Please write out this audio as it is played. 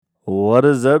What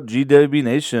is up, GWB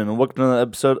Nation? Welcome to another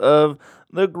episode of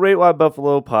the Great White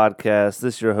Buffalo Podcast.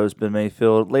 This is your host, Ben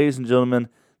Mayfield. Ladies and gentlemen,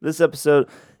 this episode,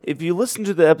 if you listen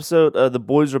to the episode, The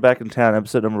Boys Are Back in Town,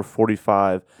 episode number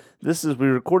 45, we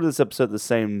recorded this episode the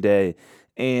same day,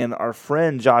 and our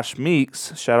friend Josh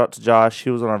Meeks, shout out to Josh, he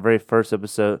was on our very first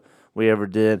episode we ever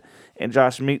did, and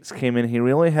Josh Meeks came in here.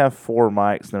 We only have 4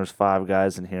 mics, and there's 5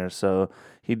 guys in here, so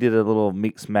he did a little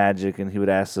Meeks magic, and he would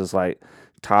ask us,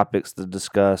 topics to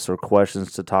discuss or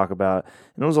questions to talk about,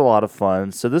 and it was a lot of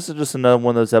fun. So this is just another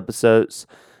one of those episodes,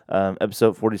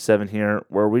 episode 47 here,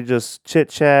 where we just chit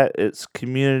chat. It's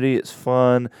community, it's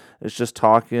fun, it's just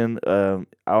talking. The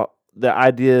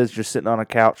idea is you're sitting on a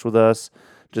couch with us,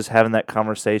 just having that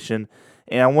conversation,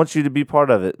 and I want you to be part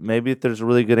of it. Maybe if there's a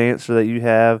really good answer that you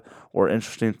have or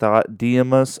interesting thought,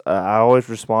 DM us. I always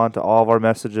respond to all of our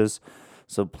messages,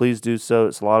 so please do so.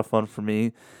 It's a lot of fun for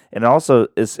me. And also,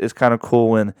 it's kind of cool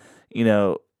when,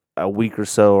 a week or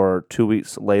so or 2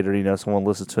 weeks later, someone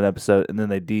listens to an episode and then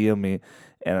they DM me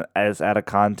and it's out of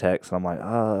context. And I'm like,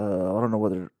 I don't know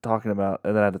what they're talking about.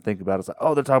 And then I had to think about it. It's like,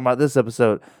 they're talking about this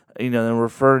episode, and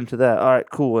referring to that. All right,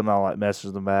 cool. And I'll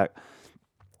message them back.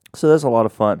 So that's a lot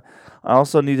of fun. I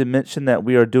also need to mention that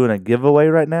we are doing a giveaway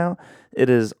right now. It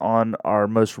is on our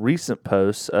most recent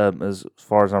post, as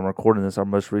far as I'm recording this, our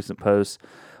most recent post.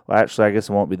 Well, actually, I guess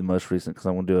it won't be the most recent because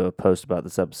I'm going to do a post about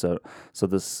this episode. So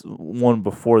this one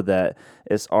before that,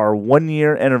 it's our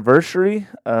 1-year anniversary.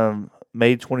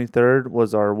 May 23rd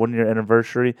was our 1-year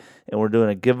anniversary, and we're doing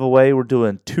a giveaway. We're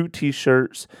doing 2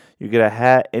 T-shirts. You get a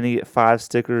hat, and you get 5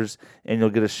 stickers, and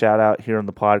you'll get a shout-out here on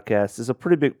the podcast. It's a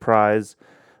pretty big prize,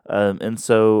 and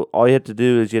so all you have to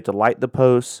do is you have to like the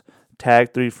post,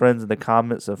 tag 3 friends in the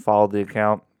comments, and follow the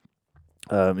account.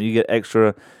 You get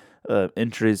extra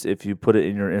entries if you put it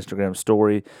in your Instagram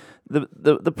story.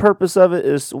 The purpose of it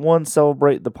is, one,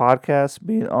 celebrate the podcast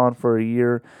being on for a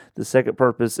year. The second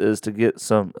purpose is to get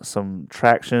some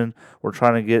traction. We're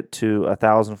trying to get to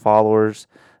 1,000 followers,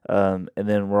 and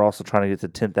then we're also trying to get to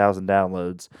 10,000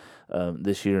 downloads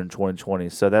this year in 2020.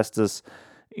 So that's just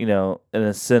an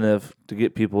incentive to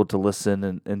get people to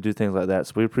listen and do things like that.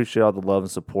 So we appreciate all the love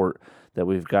and support that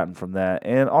we've gotten from that.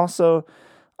 And also,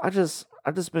 I've just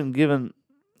been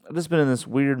in this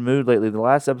weird mood lately. The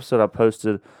last episode I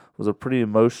posted was a pretty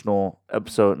emotional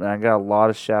episode, and I got a lot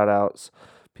of shout-outs.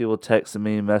 People texting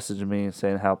me, messaging me,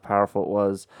 saying how powerful it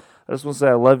was. I just want to say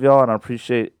I love y'all, and I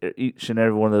appreciate each and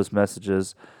every one of those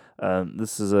messages.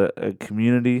 This is a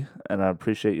community, and I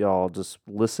appreciate y'all just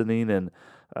listening and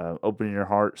opening your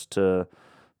hearts to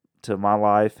my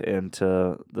life and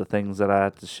to the things that I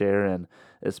have to share, and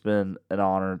it's been an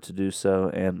honor to do so,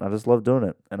 and I just love doing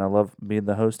it, and I love being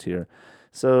the host here.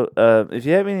 So if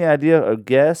you have any idea or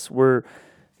guess, the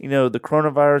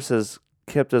coronavirus has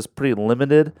kept us pretty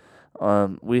limited.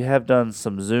 We have done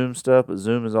some Zoom stuff, but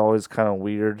Zoom is always kind of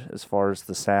weird as far as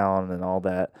the sound and all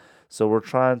that. So we're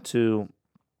trying to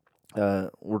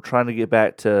get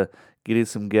back to getting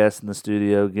some guests in the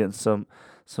studio, getting some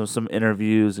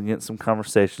interviews, and getting some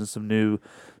conversations, some new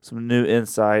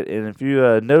insight. And if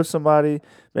you know somebody,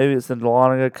 maybe it's in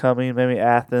Dahlonega coming, maybe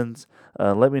Athens,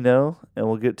 let me know, and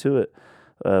we'll get to it.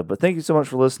 But thank you so much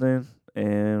for listening,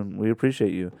 and we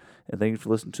appreciate you. And thank you for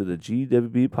listening to the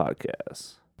GWB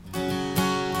Podcast.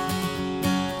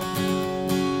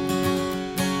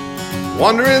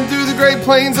 Wandering through the great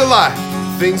plains of life,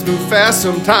 things move fast,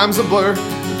 sometimes a blur.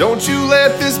 Don't you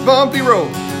let this bumpy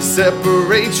road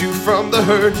separate you from the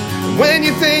herd. And when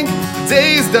you think the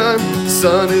day is done, the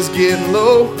sun is getting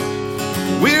low,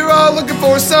 we're all looking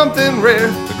for something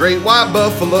rare. The great white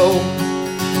buffalo,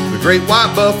 the great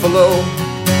white buffalo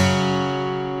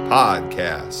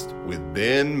podcast with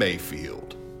Ben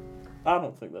Mayfield. I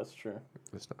don't think that's true.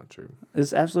 It's not true.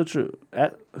 It's absolutely true.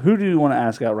 Who do you want to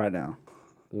ask out right now?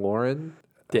 Lauren?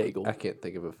 Daigle. I can't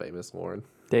think of a famous Lauren.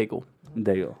 Daigle.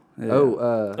 Yeah.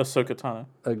 Ahsoka Tano.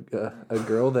 A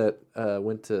girl that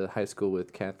went to high school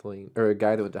with Kathleen, or a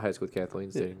guy that went to high school with Kathleen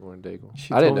is dating Lauren Daigle.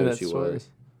 I didn't know who she was.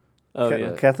 Oh,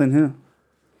 yeah. Kathleen who?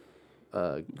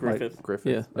 Griffith.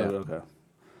 Griffith. Yeah. Oh, okay.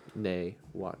 Nay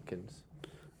Watkins.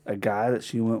 A guy that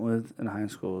she went with in high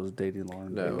school was dating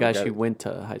Lauren. No. The guy she went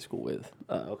to high school with.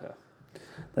 Oh, okay.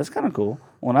 That's kind of cool.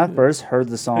 When I first heard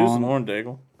the song... Who's Lauren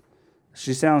Daigle?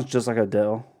 She sounds just like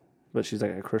Adele, but she's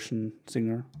like a Christian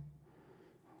singer.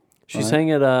 She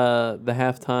sang at the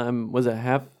halftime... Was it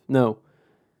half... No.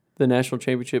 The national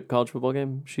championship college football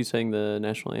game. She sang the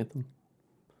national anthem.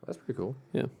 That's pretty cool.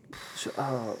 Yeah.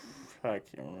 Oh, I can't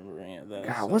remember any of that.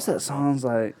 God, what's that song?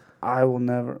 Like, I will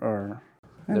never... Or...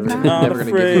 Never Not gonna give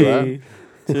you up. afraid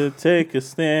to take a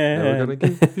stand. Never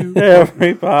gonna give you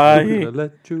Everybody. Never gonna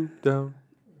let you down.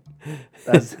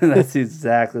 That's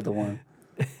exactly the one.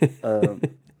 Oh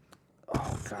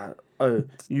God.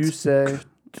 You say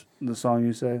the song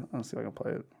you say. I'll see if I can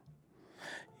play it.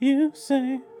 You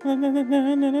say. Na, na, na,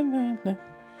 na, na, na, na.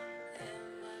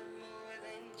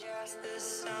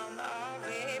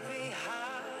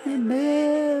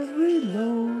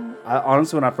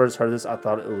 Honestly, when I first heard this, I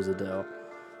thought it was Adele.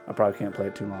 I probably can't play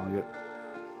it too long yet.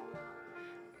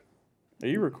 Are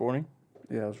you recording?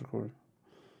 Yeah, I was recording.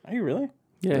 Are you really?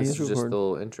 Yeah, This he's is just recording. the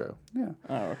little intro. Yeah.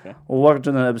 Oh, okay. Well, welcome to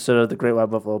another episode of the Great White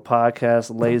Buffalo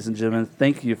Podcast. Ladies and gentlemen,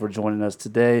 thank you for joining us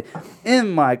today.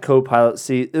 In my co-pilot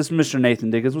seat is Mr.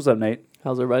 Nathan Dickens. What's up, Nate?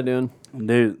 How's everybody doing?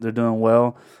 Dude, they're doing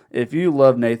well. If you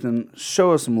love Nathan,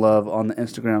 show us some love on the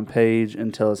Instagram page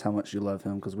and tell us how much you love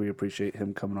him because we appreciate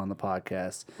him coming on the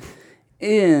podcast.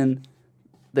 In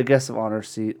the guest of honor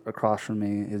seat across from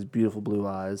me, his beautiful blue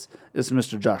eyes, is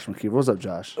Mr. Josh McKeever. What's up,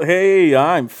 Josh? Hey,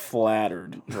 I'm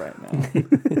flattered right now.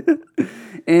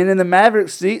 And in the Maverick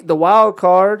seat, the wild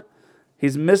card,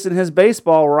 he's missing his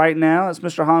baseball right now. It's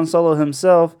Mr. Han Solo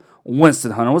himself,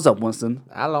 Winston Hunter. What's up, Winston?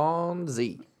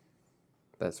 Allons-y.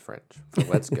 That's French. So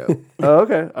let's go. Oh,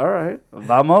 okay. All right.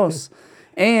 Vamos.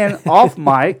 And off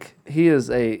mic, he is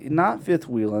not fifth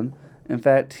wheeling. In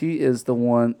fact, he is the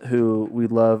one who we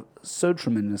love so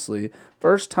tremendously.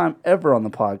 First time ever on the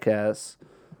podcast,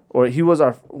 or he was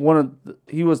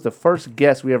the first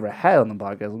guest we ever had on the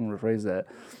podcast. Let me rephrase that.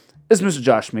 It's Mr.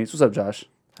 Josh Meeks. What's up, Josh?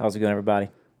 How's it going, everybody?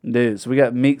 Dude, so we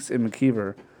got Meeks and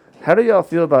McKeever. How do y'all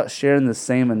feel about sharing the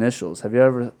same initials? Have you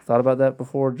ever thought about that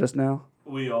before just now?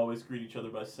 We always greet each other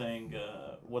by saying,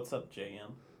 what's up,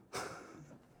 JM?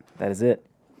 That is it.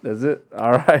 That's it?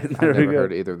 All right. I've There we never go.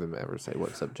 heard either of them ever say,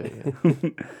 "What's up,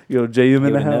 JM?" Yo, JM You in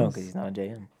the would know house. because he's not a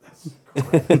JM.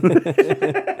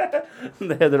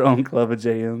 They have their own club of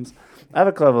JMs. I have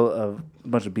a club of a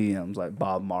bunch of BMs like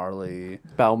Bob Marley,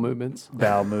 Bowel movements.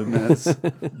 Bowel Movements,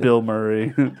 Bill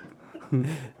Murray.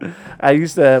 I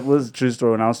used to have, was a true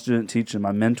story, when I was student teaching,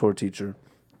 my mentor teacher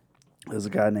was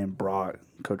a guy named Brock,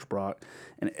 Coach Brock.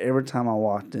 And every time I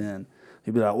walked in,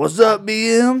 he'd be like, "What's up,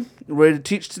 BM? Ready to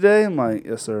teach today?" I'm like,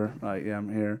 "Yes, sir." Like, "Yeah,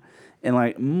 I'm here." And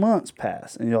like months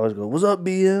pass, and he always go, "What's up,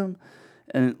 BM?"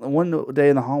 And one day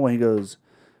in the hallway, he goes,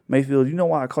 "Mayfield, you know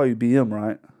why I call you BM,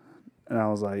 right?" And I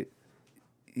was like,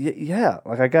 yeah.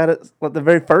 Like, I got it like the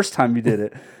very first time you did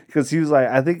it. Because he was like,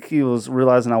 I think he was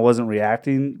realizing I wasn't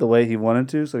reacting the way he wanted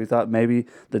to, so he thought maybe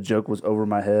the joke was over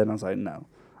my head. And I was like, no,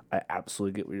 I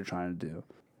absolutely get what you're trying to do.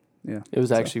 Yeah. It was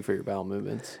so, actually for your bowel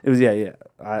movements. It was, yeah.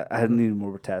 I had needed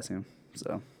more potassium.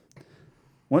 So,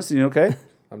 Winston, you okay?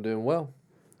 I'm doing well.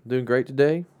 Doing great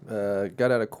today.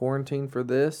 Got out of quarantine for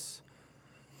this.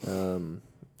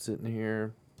 Sitting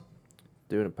here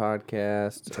doing a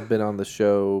podcast. I've been on the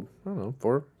show, I don't know,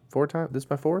 four times. This is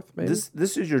my fourth, maybe?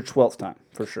 This is your 12th time,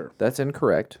 for sure. That's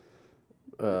incorrect.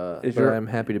 But I'm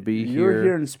happy to be here. You're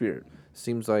here in spirit.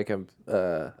 Seems like I'm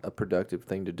a productive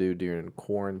thing to do during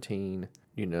quarantine.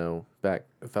 You know,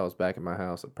 if I was back at my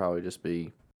house, I'd probably just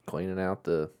be cleaning out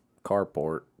the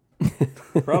carport.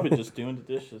 Probably just doing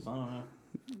the dishes. I don't know.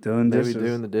 Doing dishes. Maybe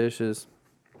doing the dishes.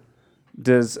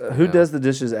 Who does the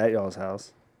dishes at y'all's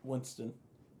house? Winston,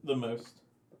 the most.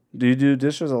 Do you do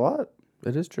dishes a lot?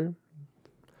 It is true.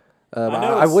 know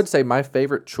I it's- would say my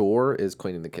favorite chore is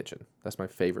cleaning the kitchen. That's my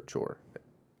favorite chore.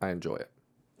 I enjoy it.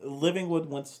 Living with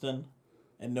Winston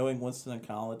and knowing Winston in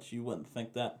college, you wouldn't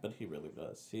think that, but he really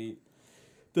does. He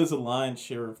does a lion's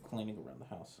share of cleaning around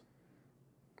the house.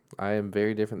 I am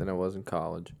very different than I was in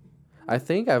college. I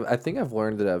think I've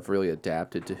learned that I've really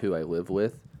adapted to who I live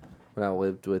with. When I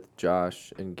lived with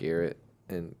Josh and Garrett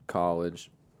in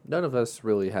college, none of us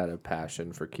really had a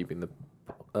passion for keeping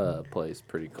the place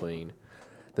pretty clean.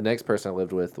 The next person I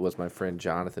lived with was my friend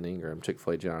Jonathan Ingram,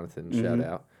 Chick-fil-A Jonathan, shout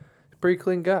out. Pretty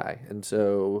clean guy. And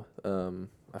so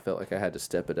I felt like I had to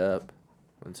step it up.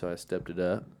 And so I stepped it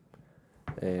up.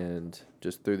 And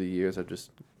just through the years, I've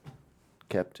just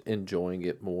kept enjoying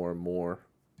it more and more,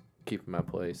 keeping my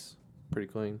place pretty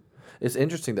clean. It's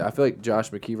interesting that I feel like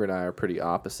Josh McKeever and I are pretty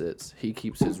opposites. He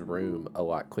keeps his room a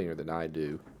lot cleaner than I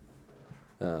do.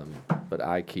 But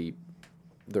I keep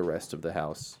the rest of the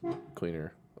house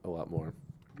cleaner a lot more.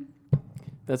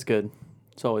 That's good.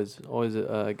 It's always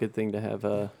a good thing to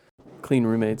have clean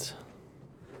roommates.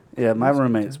 Yeah, my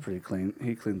roommate's pretty clean.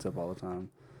 He cleans up all the time.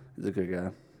 He's a good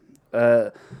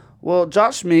guy. Well,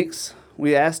 Josh Meeks,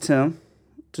 we asked him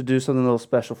to do something a little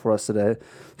special for us today,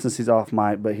 since he's off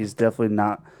mic, but he's definitely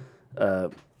not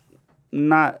part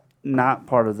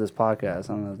of this podcast.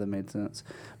 I don't know if that made sense.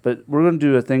 But we're going to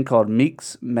do a thing called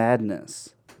Meeks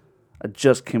Madness. I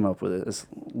just came up with it. It's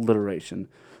alliteration.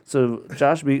 So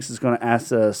Josh Meeks is going to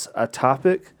ask us a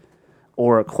topic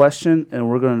or a question, and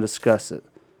we're going to discuss it.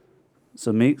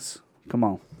 So, Meeks, come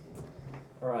on.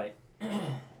 All right.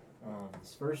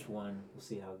 This first one, we'll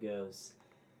see how it goes.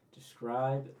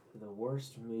 Describe the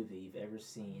worst movie you've ever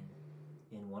seen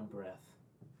in one breath.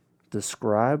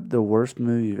 Describe the worst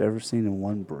movie you've ever seen in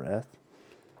one breath.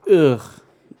 Ugh.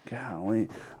 Golly.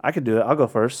 I could do it. I'll go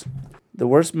first. The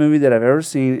worst movie that I've ever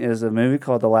seen is a movie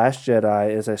called The Last Jedi.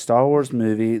 It's a Star Wars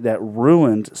movie that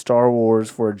ruined Star Wars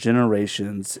for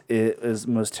generations. It is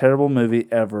the most terrible movie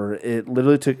ever. It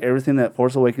literally took everything that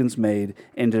Force Awakens made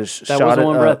and just That shot wasn't it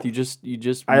one up. breath. You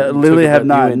just. I you literally took a have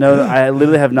breath. not. No, I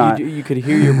literally have not. You could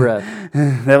hear your breath.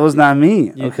 That was not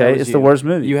me. You- Okay, that was it's you. the worst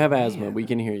movie. You have asthma. We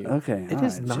can hear you. Okay, It all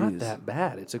is right, not jeez. that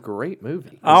bad. It's a great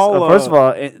movie. First of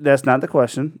all, that's not the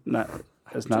question.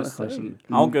 That's not the Just question.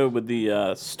 I'll go with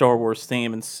the Star Wars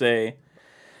theme and say,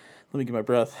 let me get my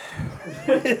breath.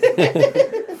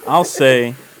 I'll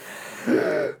say,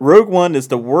 Rogue One is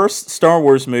the worst Star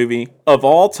Wars movie of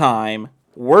all time.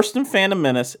 Worse than Phantom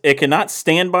Menace. It cannot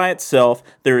stand by itself.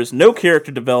 There is no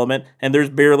character development, and there's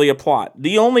barely a plot.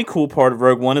 The only cool part of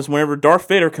Rogue One is whenever Darth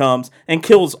Vader comes and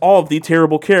kills all of the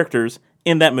terrible characters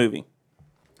in that movie.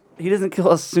 He doesn't kill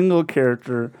a single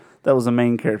character that was a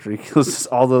main character. He kills just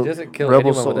all the doesn't kill rebel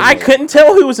anyone with soldiers. a I couldn't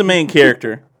tell who was the main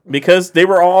character because they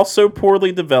were all so poorly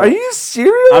Are developed. you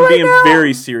serious? I'm right being now?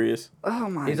 very serious Oh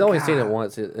my! He's only God. seen it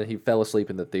once, and he fell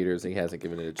asleep in the theaters, and he hasn't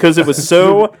given it a chance. because it was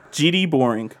so GD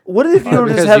boring. What if you were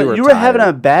because just you having? were You were having a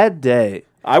tired. bad day.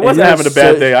 I wasn't And having a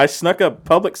you're bad day. I snuck a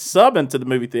public sub into the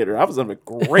movie theater. I was having a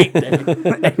great day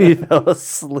and you fell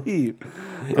asleep.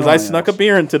 because I snuck a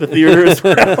beer into the theater as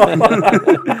well.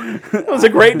 It was a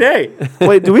great day.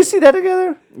 Wait, do we see that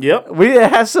together? Yep. We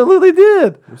absolutely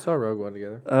did. We saw Rogue One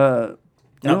together.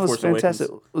 It was Force fantastic.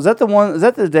 Awakens. Was that the one? Is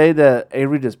that the day that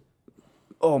Avery just?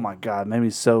 Oh my God, made me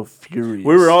so furious.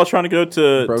 We were all trying to go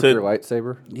to Broke your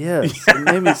lightsaber. Yes, it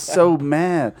made me so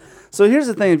mad. So here's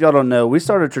the thing: if y'all don't know, we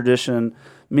started a tradition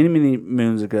many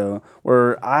moons ago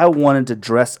where I wanted to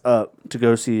dress up to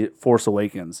go see Force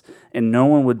Awakens, and no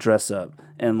one would dress up,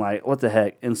 and like what the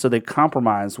heck? And so they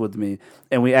compromised with me,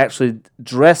 and we actually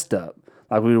dressed up.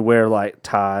 Like we would wear like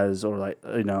ties or like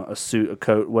a suit, a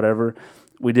coat, whatever.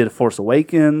 We did Force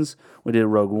Awakens, we did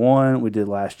Rogue One, we did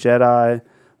Last Jedi.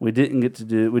 We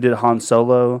did Han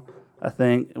Solo, I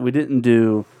think. We didn't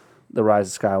do The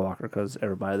Rise of Skywalker because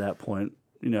everybody at that point,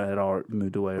 had all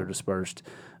moved away or dispersed.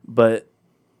 But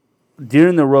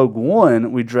during the Rogue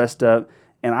One, we dressed up,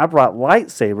 and I brought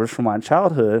lightsabers from my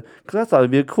childhood because I thought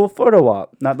it'd be a cool photo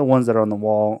op. Not the ones that are on the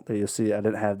wall that you'll see. I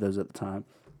didn't have those at the time,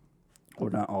 or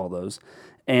not all those.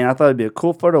 And I thought it'd be a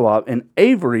cool photo op. And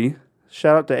Avery,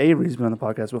 shout out to Avery, he's been on the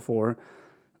podcast before,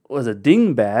 was a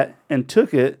dingbat and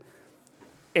took it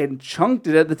and chunked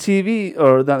it at the TV,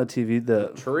 or not the TV,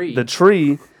 the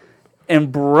tree,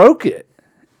 and broke it.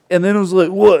 And then it was like,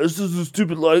 what? This is a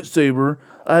stupid lightsaber.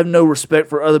 I have no respect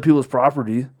for other people's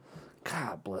property.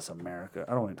 God bless America.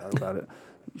 I don't want to talk about it.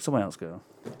 Somebody else go.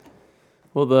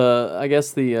 Well, I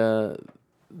guess the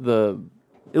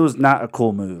It was not a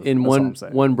cool move. in That's all I'm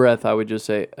saying. one breath, I would just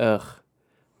say ugh,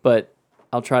 but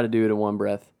I'll try to do it in one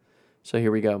breath. So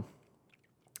here we go.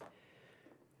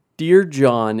 Dear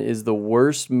John is the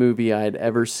worst movie I had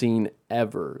ever seen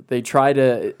ever. They try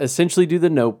to essentially do The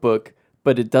Notebook,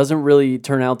 but it doesn't really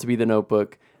turn out to be The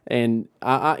Notebook. And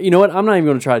you know what? I'm not even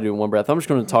going to try to do it in one breath. I'm just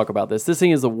going to talk about this. This thing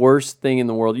is the worst thing in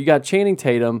the world. You got Channing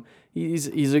Tatum.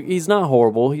 He's not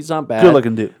horrible. He's not bad. Good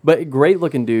looking dude. But great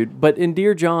looking dude. But in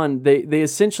Dear John, they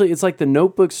essentially, it's like The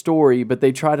Notebook story, but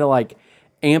they try to like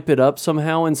amp it up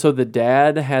somehow. And so the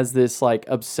dad has this like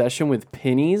obsession with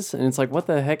pennies, and it's like, what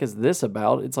the heck is this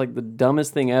about? It's like the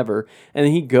dumbest thing ever. And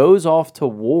then he goes off to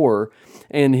war,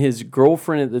 and his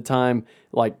girlfriend at the time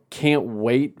like can't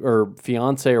wait, or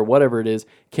fiance or whatever it is,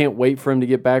 can't wait for him to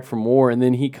get back from war. And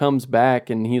then he comes back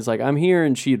and he's like, I'm here.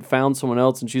 And she had found someone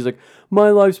else, and she's like, my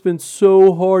life's been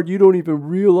so hard. You don't even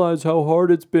realize how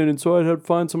hard it's been. And so I had to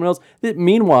find someone else.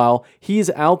 Meanwhile, he's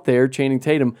out there, Channing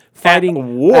Tatum, fighting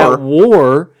at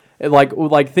war.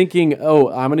 Like thinking, oh,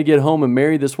 I'm going to get home and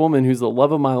marry this woman who's the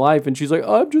love of my life. And she's like,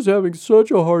 I'm just having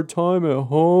such a hard time at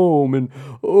home. And,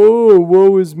 oh,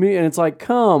 woe is me. And it's like,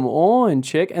 come on,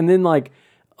 chick. And then like,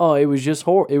 oh, it was just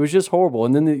horrible.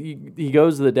 And then he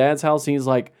goes to the dad's house, and he's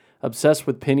like obsessed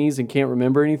with pennies and can't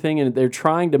remember anything. And they're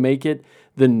trying to make it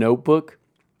The Notebook.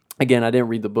 Again, I didn't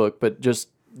read the book, but just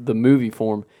the movie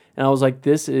form. And I was like,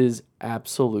 this is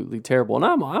absolutely terrible. And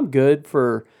I'm good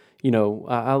for,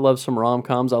 I love some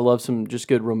rom-coms. I love some just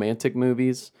good romantic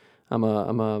movies. I'm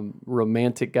a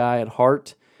romantic guy at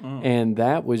heart. And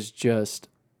that was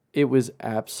it was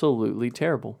absolutely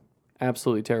terrible.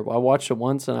 Absolutely terrible. I watched it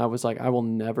once, and I was like, I will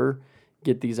never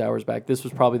get these hours back. This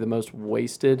was probably the most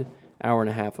wasted hour and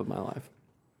a half of my life.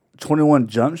 21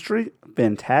 Jump Street,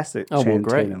 fantastic. Oh, well, Channing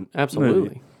great. Tatum Absolutely.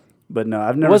 movie. But no,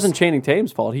 I've It never. wasn't Channing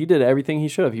Tatum's fault. He did everything he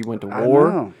should have. He went to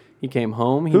war. know. He came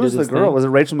home. He Who did was the his girl? thing. Was it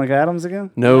Rachel McAdams again?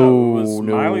 No, it was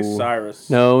no. Miley Cyrus.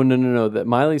 No. That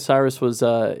Miley Cyrus was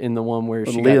in the one where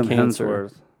she got cancer.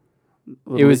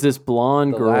 Hemsworth. It was this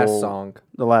blonde The girl. last song.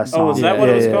 The last song. Oh, is that what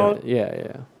it was called?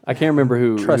 Yeah. I can't remember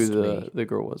who Trust me. the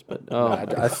girl was, but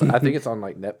I think it's on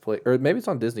like Netflix or maybe it's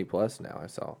on Disney Plus now. I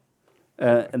saw.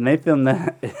 And they filmed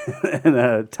that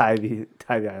in Tybee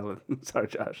Island. Sorry,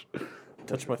 Josh.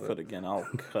 Touch my foot again. I'll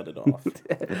cut it off.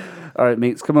 All right,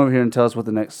 Meeks, come over here and tell us what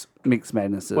the next Meeks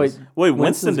Madness is. wait, Wait, Winston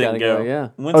Winston's didn't gotta go. go, yeah.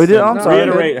 Winston, Oh, he did? I'm sorry.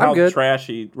 Reiterate I'm how good.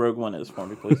 trashy Rogue One is for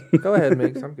me, please. Go ahead,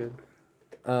 Meeks. I'm good.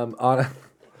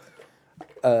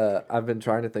 I've been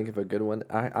trying to think of a good one.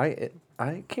 I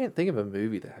can't think of a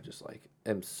movie that I just like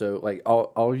am so like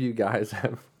all you guys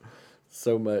have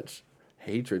so much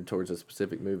hatred towards a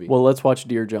specific movie. Well, let's watch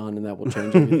Dear John, and that will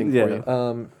change everything Yeah. for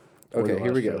you. Okay,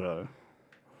 here we go.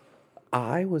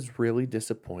 I was really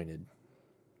disappointed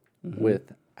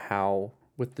with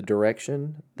the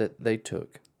direction that they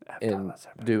took in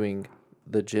doing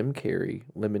the Jim Carrey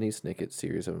Lemony Snicket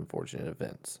series of unfortunate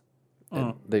events.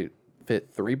 And they fit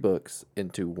 3 books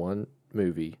into one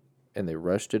movie, and they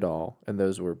rushed it all. And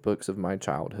those were books of my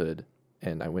childhood,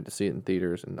 and I went to see it in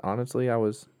theaters. And honestly, I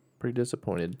was pretty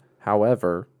disappointed.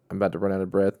 However, I'm about to run out of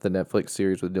breath. The Netflix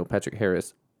series with Neil Patrick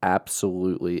Harris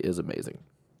absolutely is amazing.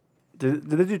 Did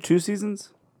they do 2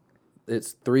 seasons?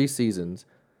 It's 3 seasons.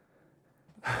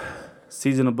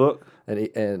 Season a book?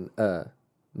 No,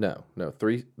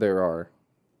 3. There are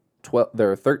 12.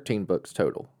 There are 13 books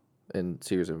total in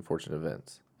series of unfortunate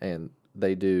events, and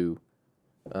they do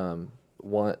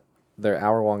they're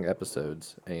hour-long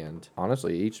episodes, and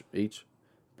honestly, each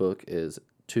book is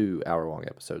 2 hour-long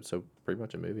episodes, so pretty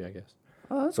much a movie, I guess.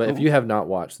 Oh, that's But cool. if you have not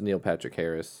watched Neil Patrick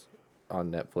Harris on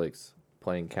Netflix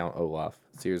playing Count Olaf,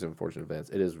 series of unfortunate events,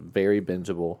 it is very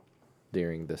bingeable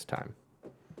during this time.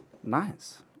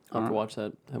 Nice. I'll have to watch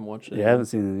that. Haven't watched it. Yeah, I haven't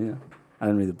seen it yet. I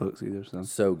didn't read the books either. So,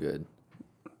 So good.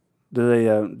 do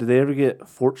they ever get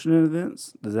fortunate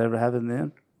events? Does that ever happen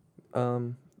then?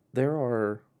 There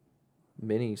are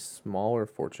many smaller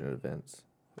fortunate events.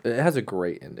 It has a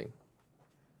great ending.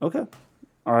 Okay.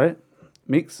 All right.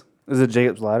 Meeks, is it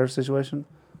Jacob's Ladder situation?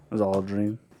 It was all a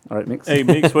dream. All right, Meeks. Hey,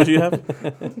 Meeks, what do you have?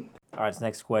 All right, the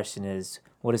next question is,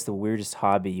 what is the weirdest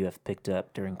hobby you have picked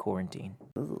up during quarantine?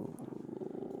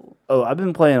 Oh, I've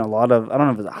been playing a lot of, I don't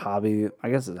know if it's a hobby. I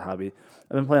guess it's a hobby.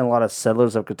 I've been playing a lot of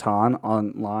Settlers of Catan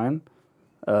online,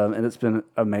 and it's been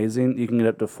amazing. You can get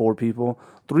up to 4 people.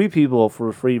 3 people for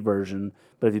a free version,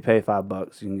 but if you pay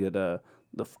 $5, you can get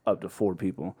up to 4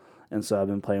 people. And so I've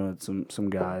been playing with some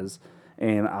guys,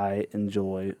 and I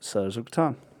enjoy Settlers of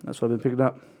Catan. That's what I've been picking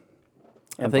up.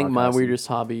 I think my weirdest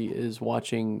hobby is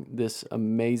watching this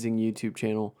amazing YouTube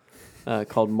channel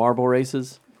called Marble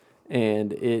Races,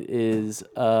 and it is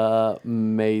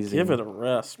amazing. Give it a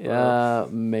rest, bro.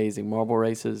 Amazing. Marble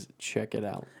Races, check it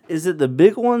out. Is it the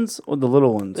big ones or the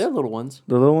little ones? They're little ones.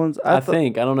 The little ones? I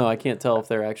think. I don't know. I can't tell if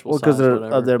they're actual Well, because size they're or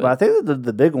whatever, up there, but I think they're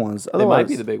the big ones. they might Otherwise,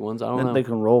 be the big ones. I don't know. They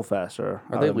can roll faster.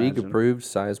 Are I they would league imagine. approved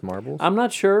size marbles? I'm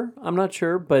not sure,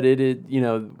 but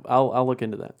I'll look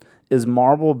into that. Is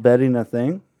marble betting a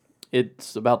thing?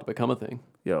 It's about to become a thing.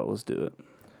 Yo, let's do it.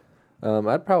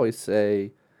 I'd probably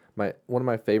say one of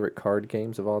my favorite card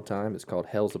games of all time is called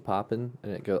Hell's a Poppin',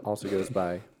 and it also goes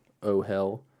by Oh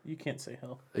Hell. You can't say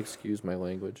hell. Excuse my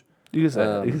language. You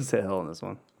can say hell on this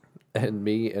one. And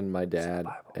me and my dad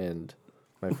and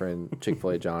my friend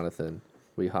Chick-fil-A Jonathan,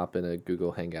 we hop in a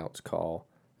Google Hangouts call,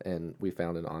 and we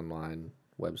found an online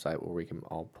website where we can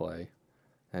all play,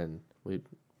 and we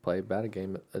play about a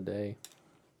game a day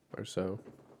or so.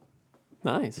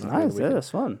 Nice. Nice, yeah,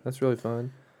 that's fun. That's really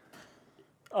fun.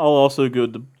 I'll also go.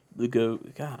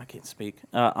 God, I can't speak.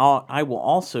 I will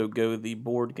also go the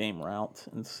board game route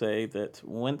and say that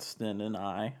Winston and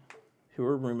I, who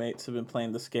are roommates, have been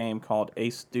playing this game called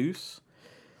Ace Deuce.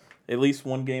 At least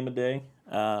one game a day.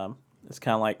 It's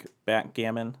kind of like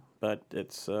backgammon, but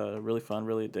it's really fun,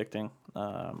 really addicting.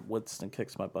 Winston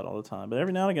kicks my butt all the time, but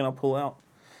every now and again I'll pull out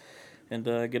and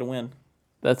get a win.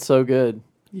 That's so good.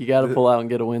 You got to pull out and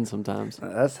get a win sometimes.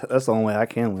 That's the only way I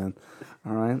can win.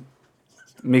 All right.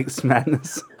 Meeks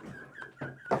Madness.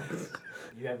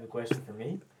 You have a question for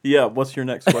me? Yeah, what's your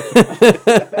next question?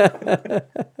 Edit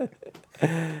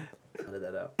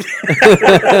that out.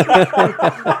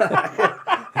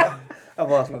 I've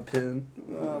lost my pen.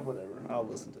 Whatever. I'll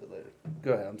listen to it later.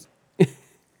 Go ahead.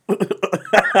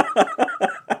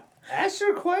 Ask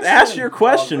your question. Ask your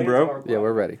question, bro. Yeah,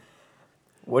 we're ready.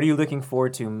 What are you looking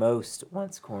forward to most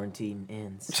once quarantine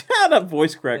ends? Shut up,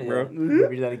 voice crack, bro. Can you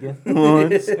read that again?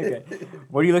 Once. Okay.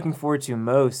 What are you looking forward to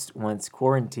most once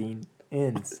quarantine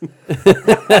ends?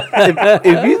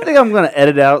 If you think I'm gonna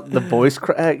edit out the voice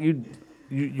crack,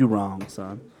 you wrong,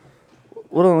 son.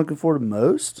 What am I looking forward to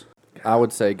most? I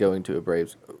would say going to a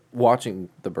Braves, watching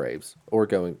the Braves, or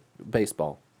going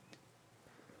baseball.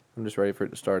 I'm just ready for it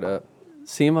to start up.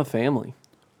 Seeing my family.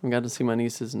 I got to see my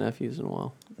nieces and nephews in a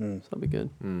while. So that'll be good.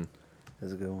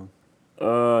 That's a good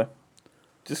one.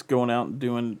 Just going out and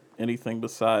doing anything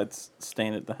besides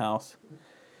staying at the house.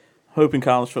 Hoping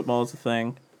college football is a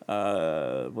thing.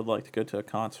 Would like to go to a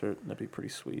concert. That'd be pretty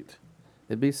sweet.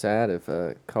 It'd be sad if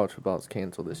college football is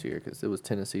canceled this year because it was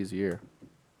Tennessee's year.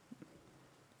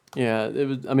 Yeah, it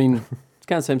was. I mean, it's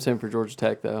kind of same for Georgia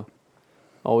Tech though.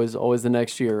 Always the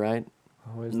next year, right?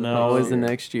 Always Always the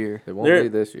next year. It won't be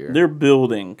this year. They're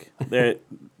building.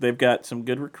 They've got some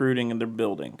good recruiting and they're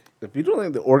building. If you don't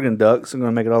think the Oregon Ducks are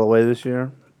gonna make it all the way this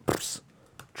year,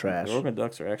 trash. The Oregon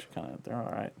Ducks are actually they're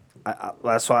all right.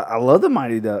 That's why I love the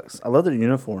Mighty Ducks. I love their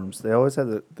uniforms. They always have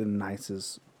the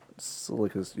nicest,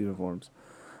 slickest uniforms.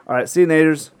 All right, see you,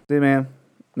 Naders. See you, man.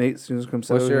 Meeks, you just come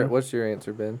sit over here. What's your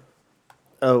answer, Ben?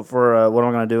 Oh, for what am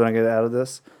I gonna do when I get out of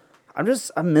this?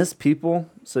 I miss people.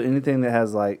 So anything that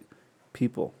has like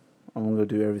people, I'm gonna go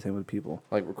do everything with people.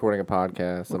 Like recording a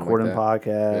podcast, something Recording like that.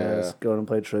 podcasts, Yeah. going and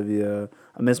play trivia.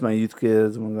 I miss my youth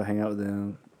kids. I'm gonna go hang out with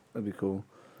them. That'd be cool.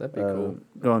 That'd be cool.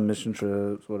 Go on mission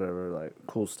trips, whatever, like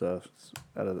cool stuff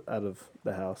out of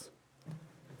the house.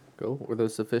 Cool. Were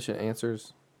those sufficient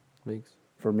answers, Meeks,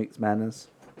 For Meeks Madness.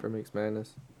 for Meeks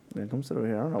Madness? Man, come sit over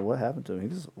here. I don't know what happened to him. He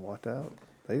just walked out.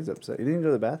 He's upset. He didn't even go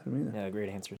to the bathroom either. Yeah, great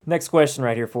answer. Next question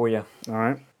right here for you. All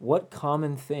right. What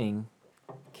common thing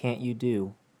can't you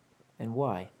do and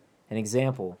why? An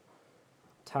example: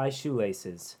 tie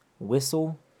shoelaces,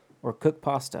 whistle, or cook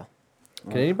pasta.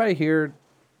 Can anybody here?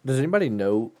 Does anybody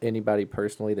know anybody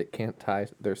personally that can't tie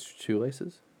their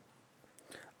shoelaces?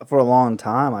 For a long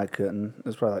time, I couldn't. It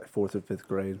was probably like 4th or 5th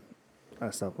grade.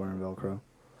 I stopped wearing Velcro.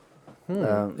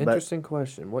 But- Interesting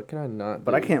question. What can I not?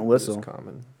 But do I can't that is whistle.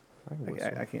 common. I can whistle.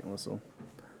 I can't whistle.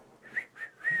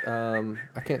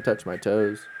 I can't touch my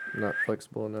toes. I'm not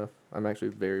flexible enough. I'm actually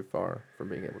very far from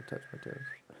being able to touch my toes.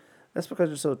 That's because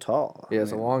you're so tall. Yeah, I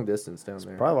it's a mean, long distance down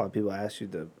there. Probably why people ask you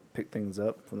to pick things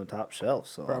up from the top shelf.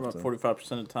 So Probably often. about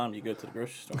 45% of the time you go to the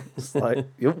grocery store. It's like,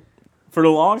 yep, For the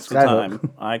longest Skyhook.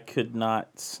 time, I could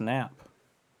not snap.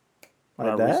 like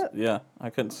I that. yeah, I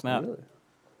couldn't snap. Really?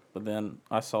 But then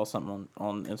I saw something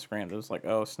on Instagram that was like,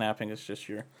 oh, snapping is just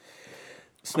your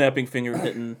snapping finger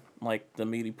hitting like the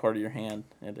meaty part of your hand,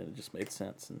 and then it just made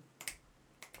sense. And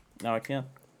now I can.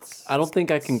 I don't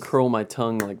think I can curl my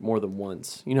tongue like more than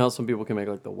once. You know how some people can make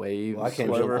like the waves. Well, I can't.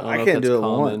 Whatever. Do, don't I know if can't do that's it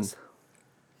common. once.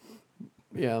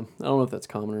 Yeah, I don't know if that's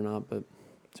common or not, but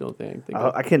it's the only thing I can think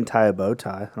of. I can tie a bow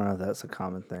tie. I don't know if that's a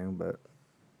common thing, but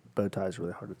bow tie is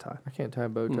really hard to tie. I can't tie a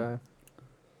bow tie.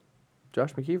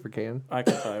 Josh McKeever can. I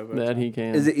can tie over. That he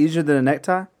can. Is it easier than a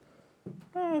necktie?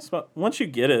 It's about, once you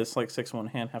get it, it's like 6 in one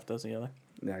hand, half does the other.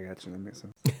 Yeah, I got you. That makes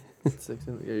sense. 6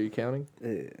 are you counting?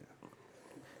 Yeah.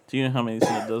 Do you know how many is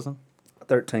in a dozen?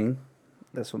 13.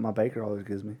 That's what my baker always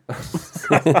gives me.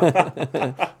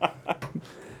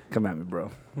 Come at me,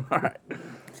 bro. All right.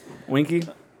 Winky?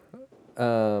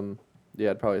 Yeah,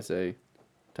 I'd probably say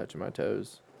touching my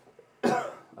toes.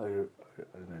 Oh,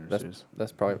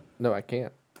 That's probably no, I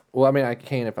can't. Well, I mean, I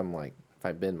can if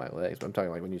I bend my legs, but I'm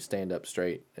talking like when you stand up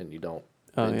straight and you don't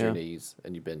bend your knees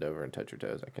and you bend over and touch your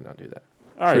toes. I cannot do that.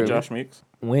 All right, True. Josh Meeks.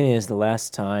 When is the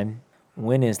last time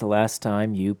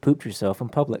you pooped yourself in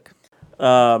public?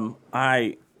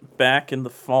 Back in the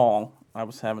fall, I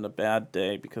was having a bad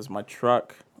day because my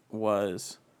truck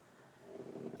was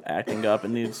acting up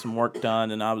and needed some work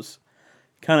done, and I was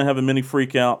kind of having a mini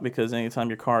freak out because anytime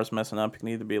your car is messing up, it can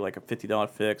either be like a $50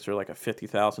 fix or like a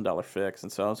 $50,000 fix.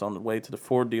 And so I was on the way to the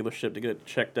Ford dealership to get it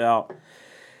checked out,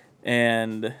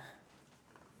 and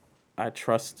I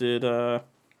trusted a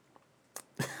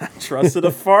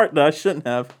fart that I shouldn't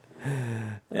have,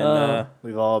 and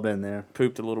We've all been there.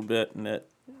 pooped a little bit, and it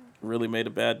really made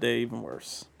a bad day even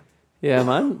worse. Yeah,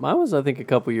 mine was, I think, a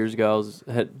couple years ago. I was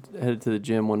headed to the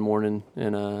gym one morning,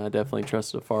 and I definitely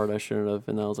trusted a fart I shouldn't have.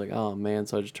 And I was like, oh, man.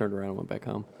 So I just turned around and went back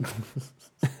home.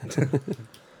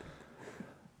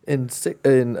 In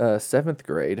 7th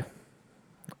grade,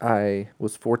 I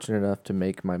was fortunate enough to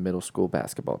make my middle school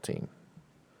basketball team.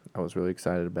 I was really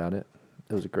excited about it.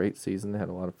 It was a great season. I had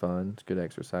a lot of fun. It's good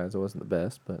exercise. I wasn't the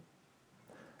best, but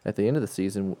at the end of the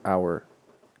season, our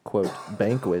quote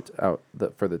banquet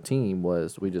for the team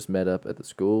was we just met up at the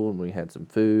school and we had some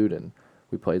food and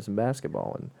we played some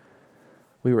basketball. And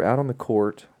we were out on the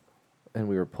court, and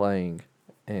we were playing,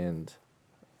 and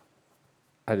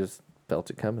I just felt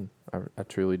it coming. I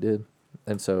truly did.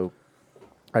 And so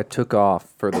I took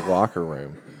off for the locker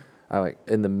room.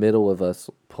 In the middle of us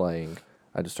playing,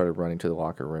 I just started running to the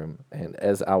locker room. And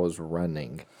as I was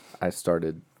running, I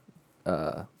started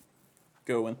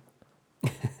Going.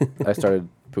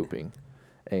 pooping.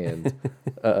 And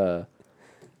I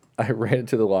ran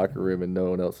into the locker room and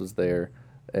no one else was there.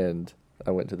 And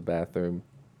I went to the bathroom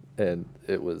and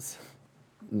it was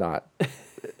not...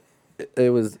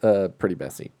 It was pretty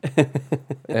messy.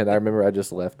 And I remember I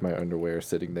just left my underwear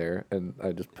sitting there, and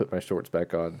I just put my shorts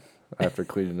back on after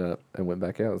cleaning up and went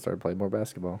back out and started playing more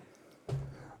basketball.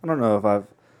 I don't know if I've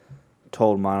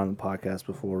told mine on the podcast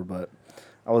before, but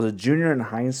I was a junior in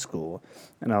high school,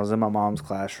 and I was in my mom's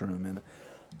classroom, and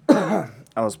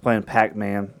I was playing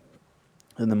Pac-Man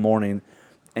in the morning,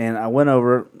 and I went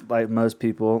over, like most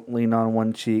people, leaned on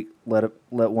one cheek, let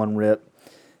one rip,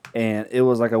 and it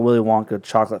was like a Willy Wonka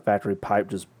chocolate factory pipe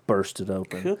just bursted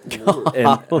open. And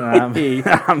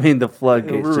I mean, the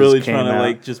floodgates We're really just came trying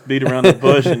to out. just beat around the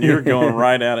bush, and you're going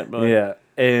right at it, bud. Yeah,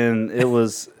 and it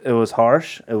was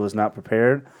harsh. It was not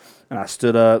prepared, and I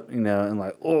stood up, and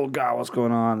like, oh God, what's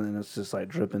going on? And it's just like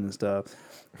dripping and stuff.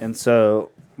 And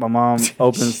so my mom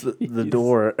opens the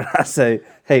door, and I say,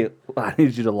 "Hey, I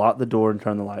need you to lock the door and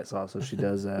turn the lights off." So she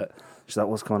does that. She's like,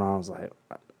 "What's going on?" I was like,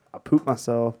 "I pooped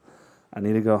myself. I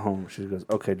need to go home." She goes,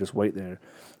 "Okay, just wait there."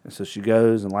 And so she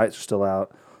goes, and lights are still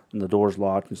out, and the door's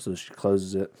locked, and so she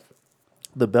closes it.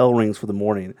 The bell rings for the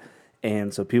morning,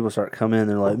 and so people start coming in.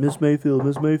 They're like, Miss Mayfield,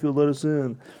 let us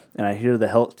in." And I hear the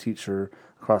health teacher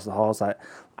across the hall is like,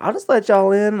 "I'll just let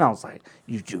y'all in." And I was like,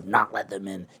 "You do not let them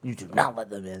in. You do not let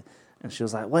them in." And she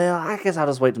was like, "Well, I guess I'll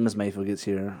just wait till Miss Mayfield gets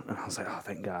here." And I was like, "Oh,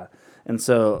 thank God." And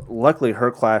so, luckily, her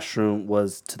classroom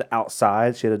was to the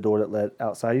outside. She had a door that led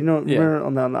outside. Remember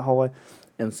on that hallway?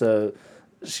 And so,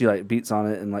 she, beats on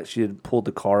it, and, she had pulled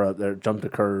the car up there, jumped the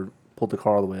curb, pulled the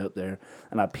car all the way up there.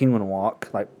 And I penguin walk,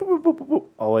 boop, boop, boop, boop, boop,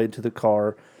 all the way to the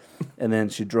car. And then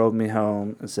she drove me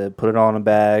home and said, "Put it all in a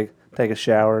bag, take a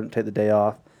shower, and take the day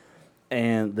off."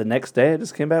 And the next day, I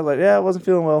just came back I wasn't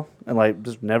feeling well. And,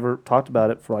 just never talked about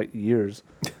it for, years.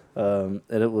 And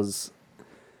it was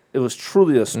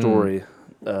truly a story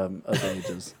of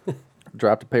ages.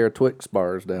 Dropped a pair of Twix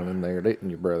bars down in there, didn't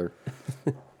you, brother?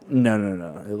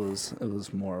 No. It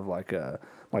was more of like a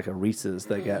Reese's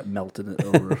that got melted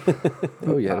over.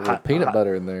 Oh, yeah, a little peanut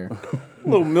butter in there. A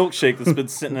little milkshake that's been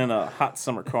sitting in a hot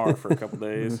summer car for a couple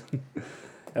days.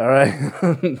 All right.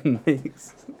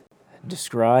 Meeks.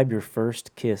 Describe your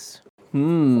first kiss.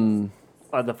 The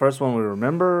first one we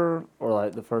remember, or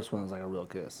the first one is a real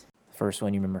kiss? First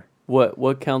one you remember.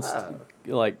 What counts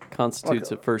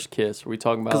constitutes a first kiss? Are we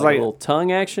talking about a little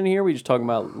tongue action here? Are we just talking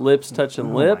about lips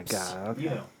touching lips? Oh my God.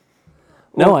 Okay.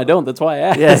 No, I don't. That's why I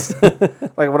asked. Yes.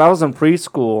 When I was in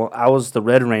preschool, I was the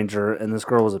Red Ranger, and this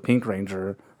girl was a Pink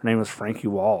Ranger. Her name was Frankie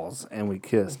Walls, and we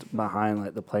kissed behind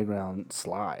the playground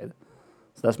slide.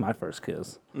 So that's my first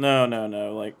kiss. No.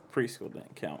 Preschool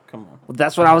didn't count. Come on. Well,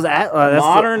 that's what I was at.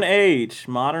 Modern age.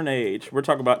 We're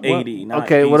talking about 80. Not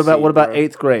Okay. What BC, about bro.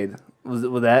 8th grade?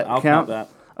 Would that I'll count? count that.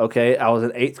 Okay, I was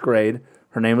in 8th grade.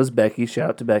 Her name was Becky. Shout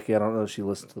out to Becky. I don't know if she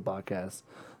listened to the podcast.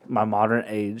 My modern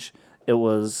age. It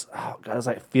was, it was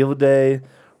field day.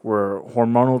 We're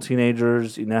hormonal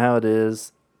teenagers. You know how it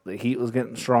is. The heat was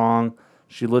getting strong.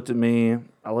 She looked at me.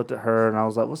 I looked at her, and I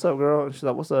was like, "What's up, girl?" And she's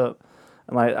like, "What's up?"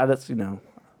 And I just,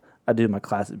 I do my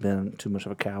classic being too much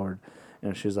of a coward.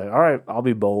 And she was like, "All right, I'll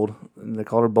be bold." And they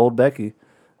called her Bold Becky.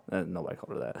 Nobody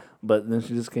called her that. But then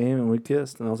she just came, and we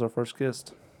kissed, and that was our first kiss.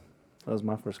 That was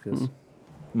my first kiss.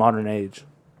 Modern age.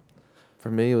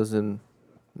 For me, it was in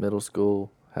middle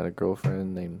school. Had a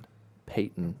girlfriend named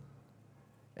Peyton.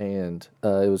 And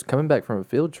it was coming back from a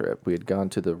field trip. We had gone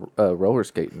to the roller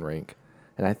skating rink.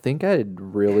 And I think I had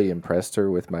really impressed her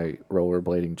with my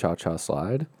rollerblading cha-cha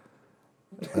slide.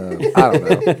 I don't know.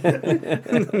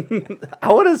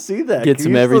 I want to see that. Gets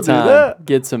Can him you every still do time. that?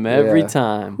 Gets him every Yeah.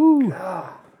 time.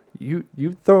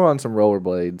 You throw on some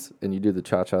rollerblades and you do the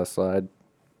cha-cha slide,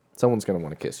 someone's going to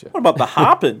want to kiss you. What about the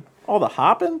hopping? All the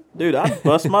hopping? Dude, I'd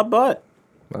bust my butt.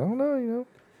 I don't know,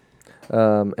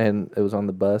 And it was on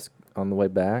the bus on the way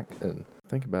back, and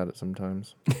think about it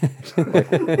sometimes.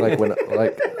 like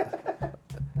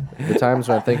the times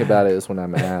when I think about it is when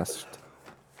I'm asked,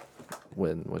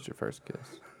 "When was your first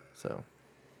kiss?" So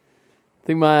I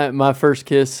think my first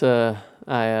kiss, I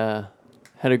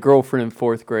had a girlfriend in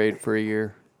 4th grade for a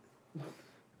year.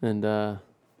 And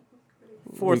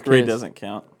Fourth grade kissed. doesn't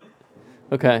count.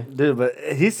 Okay. Dude, but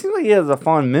he seems like he has a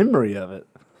fond memory of it.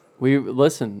 We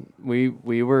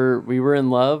were in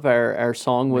love. Our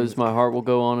song was "My Heart Will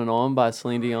Go On and On" by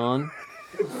Celine Dion.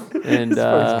 And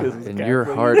your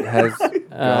heart has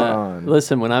gone.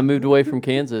 listen, when I moved away from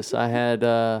Kansas, I had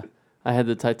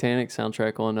the Titanic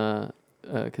soundtrack on a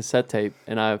cassette tape,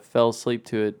 and I fell asleep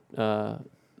to it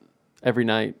every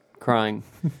night, crying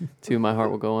to "My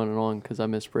Heart Will Go On and On" because I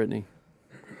miss Brittany.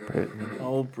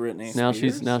 Oh, Britney. Now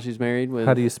Spears. she's married with.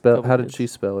 How do you spell? couple How did kids. she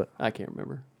spell it? I can't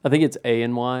remember. I think it's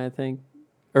A-N-Y, I think,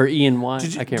 or E-N-Y.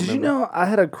 Did you, I can't did remember. you know I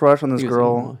had a crush on this I think it was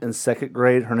girl Illinois. in second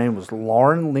grade? Her name was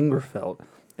Lauren Lingerfeld,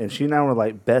 and she and I were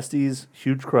like besties,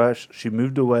 huge crush. She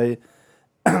moved away,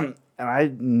 and I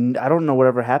don't know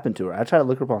whatever happened to her. I tried to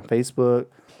look her up on Facebook,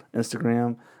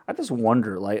 Instagram. I just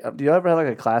wonder, like, do you ever have like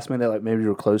a classmate that like maybe you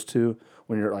were close to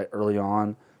when you're like early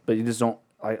on, but you just don't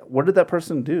like? What did that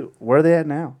person do? Where are they at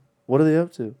now? What are they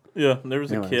up to? Yeah, there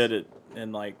was Anyways. a kid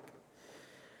in like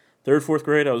third, fourth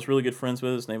grade. I was really good friends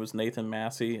with. His name was Nathan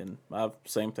Massey, and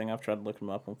same thing. I've tried to look him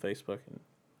up on Facebook,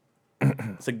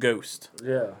 and it's a ghost.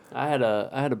 Yeah. I had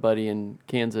a buddy in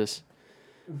Kansas,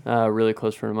 a really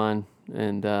close friend of mine,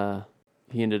 and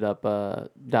he ended up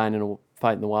dying in a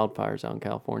fight in the wildfires out in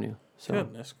California. So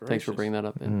Goodness gracious. thanks for bringing that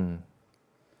up. Ben.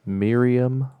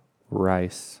 Miriam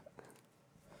Rice.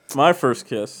 My first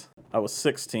kiss, I was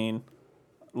 16,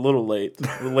 a little late,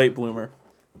 a late bloomer.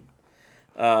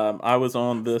 I was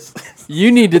on this.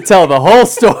 You need to tell the whole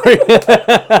story.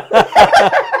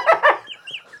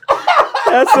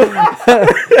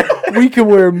 We can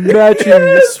wear matching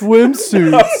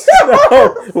swimsuits.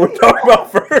 No, we're talking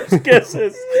about first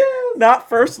kisses, not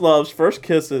first loves, first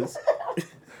kisses.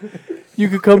 You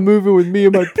could come moving with me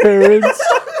and my parents.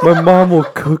 My mom will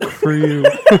cook for you.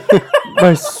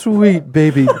 My sweet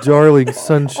baby darling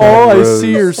sunshine. All I rose.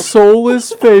 see are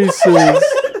soulless faces.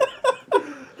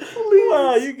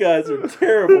 Wow, you guys are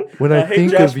terrible. When I hate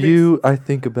think Josh of you, I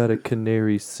think about a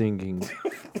canary singing.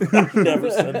 Never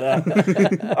said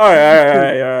that. All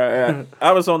right.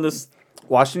 I was on this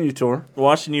Watching you tour.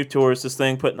 Watching You Tours, this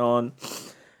thing putting on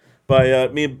by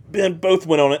me and Ben both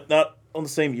went on it, not on the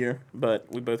same year, but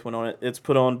we both went on it. It's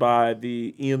put on by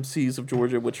the EMCs of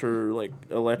Georgia, which are like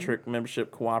electric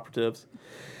membership cooperatives.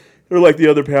 They're like the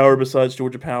other power besides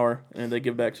Georgia Power, and they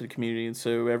give back to the community. And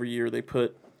so every year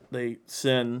they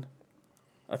send,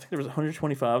 I think there was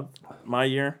 125 my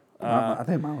year. I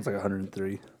think mine was like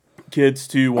 103. Kids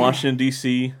to Washington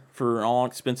D.C. for all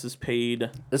expenses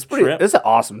paid. It's pretty. Trip. It's an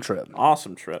awesome trip.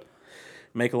 Awesome trip.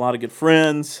 Make a lot of good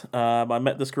friends. I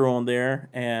met this girl on there,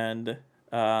 and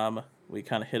we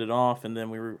kind of hit it off, and then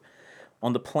we were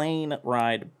on the plane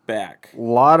ride back. A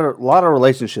lot of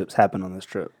relationships happen on this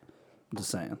trip. I'm just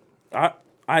saying.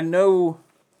 I know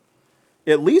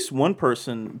at least one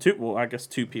person, I guess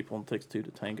two people, it takes two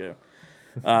to tango,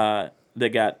 that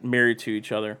got married to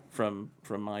each other from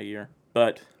my year.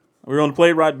 But we were on the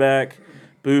plane ride back,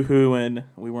 boo-hooing.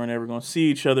 We weren't ever going to see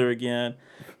each other again.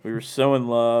 We were so in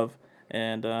love,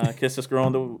 and kissed this girl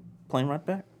on the plane ride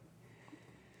back.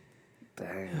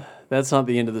 Dang. That's not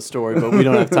the end of the story, but we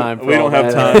don't have time for We all don't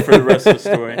have that. time for the rest of the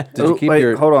story. Did you keep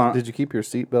wait, hold on. Did you keep your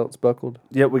seatbelts buckled?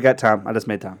 Yeah, we got time. I just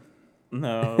made time.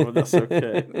 No, that's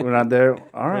okay. We're not there.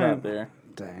 All We're right. not there.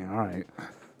 Dang. All right.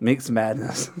 Meeks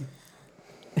Madness.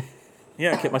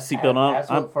 Yeah, I kept my seatbelt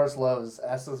on. first love is.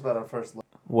 Ask us about our first love.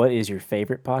 What is your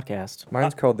favorite podcast?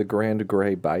 Mine's called the Grand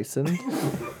Gray Bison.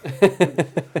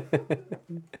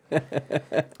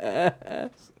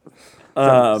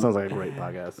 Sounds like a great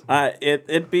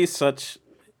podcast.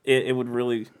 It would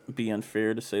really be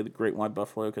unfair to say the Great White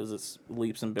Buffalo because it's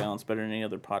leaps and bounds better than any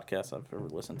other podcast I've ever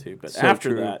listened to. But So after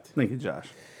true. that, Thank you, Josh.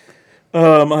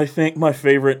 I think my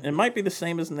favorite, it might be the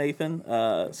same as Nathan,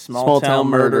 Small Town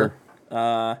Murder.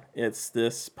 It's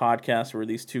this podcast where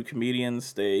these two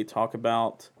comedians, they talk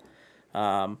about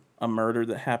a murder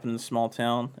that happened in a small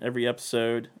town every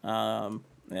episode. And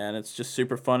it's just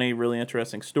super funny, really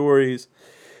interesting stories.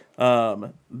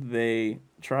 They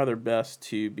try their best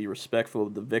to be respectful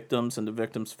of the victims and the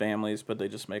victims' families, but they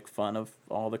just make fun of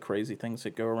all the crazy things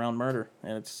that go around murder.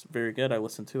 And it's very good. I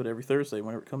listen to it every Thursday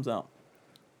whenever it comes out.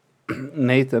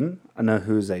 Nathan, I know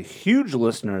who's a huge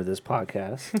listener of this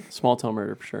podcast. Small Town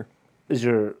Murder for sure. Is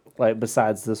your, like,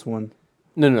 besides this one,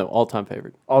 No, all-time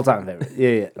favorite. all-time favorite?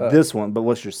 Yeah. This one, but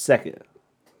what's your second?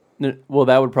 No, well,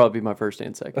 that would probably be my first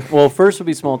and second. Well, first would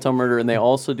be Small Town Murder, and they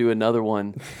also do another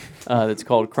one that's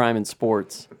called Crime and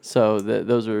Sports. So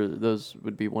those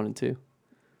would be 1 and 2.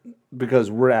 Because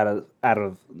we're out of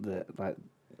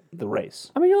the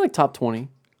race. I mean, you're like top 20.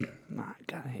 Nah, I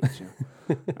gotta hate you.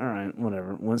 All right,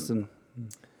 whatever. Winston.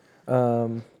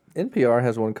 NPR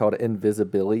has one called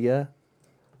Invisibilia,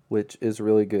 which is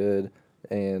really good,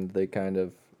 and they kind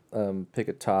of pick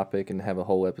a topic and have a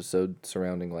whole episode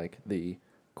surrounding like the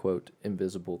quote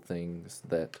invisible things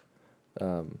that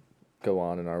go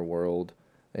on in our world,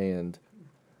 and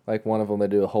like one of them they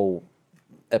do a whole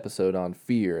episode on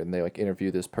fear, and they like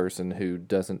interview this person who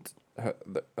doesn't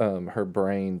her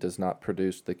brain does not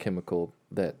produce the chemical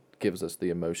that gives us the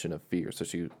emotion of fear, so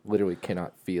she literally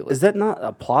cannot feel it. Is that not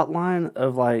a plot line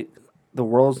of like The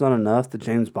World's Not Enough, the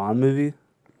James Bond movie?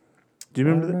 Do you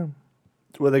remember that?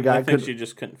 Where the guy I think she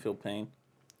just couldn't feel pain.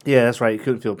 Yeah, that's right. He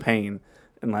couldn't feel pain,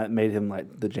 and that made him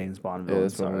like the James Bond villain.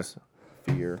 this one was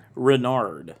fear.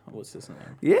 Renard was his name.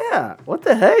 Yeah. What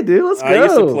the heck, dude? Let's go. I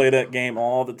used to play that game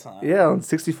all the time. Yeah, on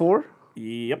 64.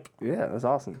 Yep. Yeah, that's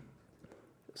awesome.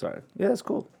 Sorry. Yeah, that's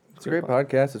cool. It's a great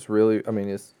podcast. It's really, I mean,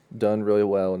 it's done really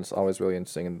well, and it's always really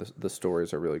interesting, and the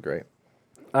stories are really great.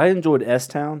 I enjoyed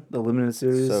S-Town, the limited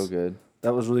series. So good.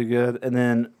 That was really good. And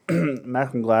then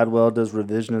Malcolm Gladwell does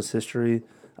revisionist history.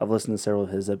 I've listened to several of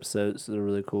his episodes. They're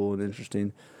really cool and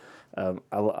interesting.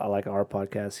 I like our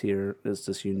podcast here. It's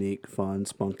just unique, fun,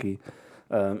 spunky.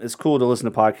 It's cool to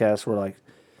listen to podcasts where, like,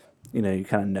 you know, you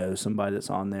kind of know somebody that's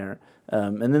on there.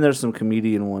 And then there's some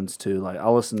comedian ones, too. Like,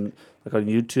 I'll listen, like, on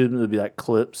YouTube, it'll be, like,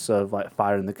 clips of, like,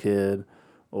 Firing the Kid,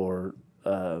 or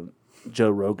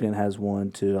Joe Rogan has one,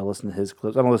 too. I listen to his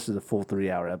clips. I don't listen to the full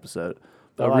 3-hour episode.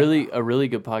 A really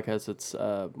good podcast that's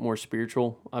more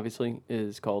spiritual, obviously,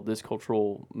 is called This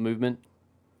Cultural Movement.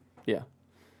 Yeah.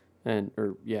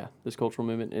 This cultural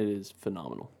movement. It is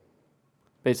phenomenal.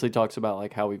 Basically talks about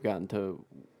like how we've gotten to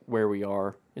where we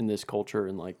are in this culture,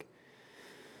 and like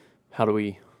how do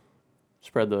we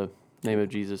spread the name of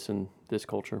Jesus in this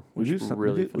culture, which is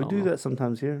really phenomenal. We do that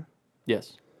sometimes here.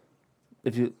 Yes.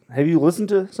 Have you listened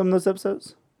to some of those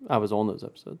episodes? I was on those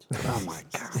episodes. Oh my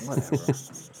God, whatever.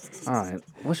 All right.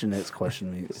 What's your next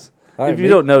question, Meeks? All right, If you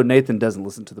don't know, Nathan doesn't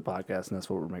listen to the podcast, and that's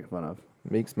what we're making fun of.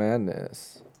 Meeks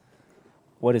Madness.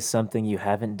 What is something you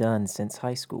haven't done since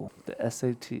high school? The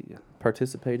SAT.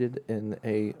 Participated in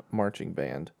a marching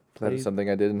band. That Played- is something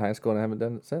I did in high school, and I haven't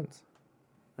done it since.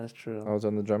 That's true. I was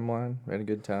on the drum line. We had a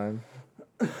good time.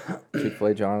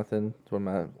 Chick-fil-A Jonathan, one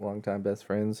of my longtime best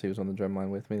friends. He was on the drum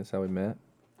line with me. That's how we met.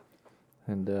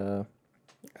 And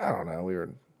I don't know. We were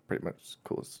pretty much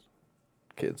coolest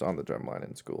kids on the drum line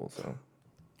in school. So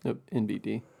Yep,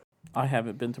 NBD. I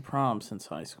haven't been to prom since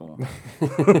high school.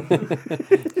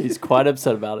 He's quite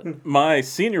upset about it. My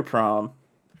senior prom,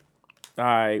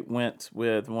 I went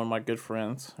with one of my good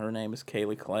friends. Her name is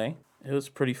Kaylee Clay. It was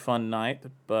a pretty fun night,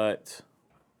 but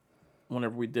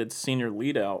whenever we did senior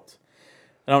lead out,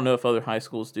 I don't know if other high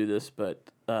schools do this, but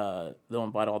they'll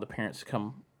invite all the parents to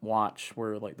come watch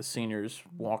where like the seniors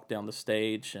walk down the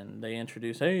stage and they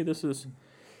introduce, hey, this is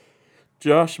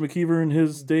Josh McKeever and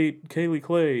his date Kaylee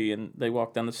Clay, and they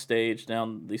walk down the stage,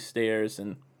 down these stairs,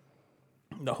 and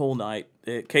the whole night,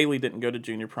 Kaylee didn't go to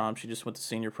junior prom. She just went to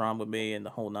senior prom with me, and the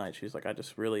whole night she's like, I'm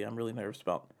really nervous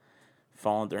about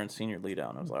falling during senior lead out.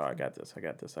 And I was like, oh, I got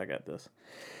this.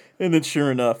 And then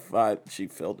sure enough, she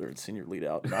failed during senior lead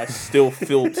out, and I still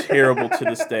feel terrible to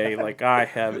this day. Like, I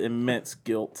have immense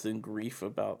guilt and grief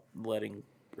about letting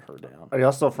her down. Are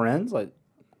y'all still friends? Like,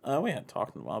 We hadn't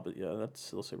talked in a while, but yeah, that's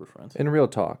still say we're friends. in real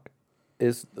talk,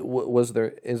 is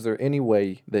there any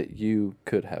way that you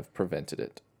could have prevented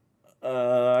it?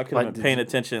 I could have been paying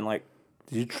attention, like,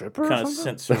 did you trip her? kind or of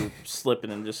something? sense her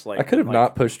slipping and just like. I could have like,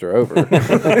 not pushed her over.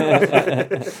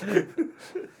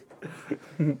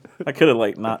 I could have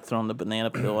like not thrown the banana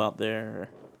peel out there.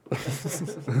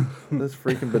 Those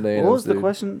freaking bananas. What was the dude.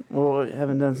 question? Well, I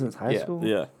haven't done since high school?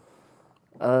 Yeah.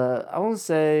 I want to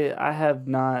say I have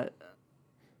not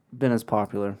been as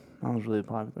popular. I was really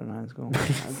popular in high school.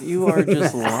 You are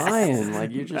just lying.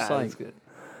 Like, you're just Nah, like... it's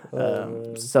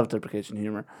good. Self-deprecation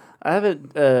humor. I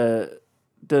haven't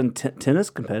done tennis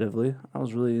competitively. I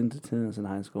was really into tennis in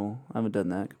high school. I haven't done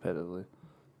that competitively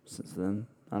since then.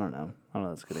 I don't know if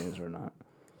that's a good answer or not.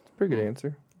 Pretty good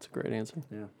answer. It's a great answer.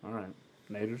 Yeah. All right.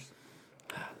 Naders.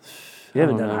 You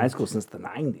haven't don't done know. high school since the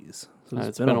 90s. So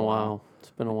It's been a while.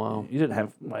 It's been a while. You didn't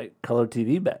have like color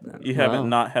TV back then. You haven't No.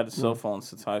 not had a cell phone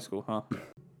since high school, huh?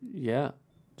 Yeah.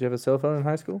 Did you have a cell phone in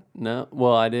high school? No.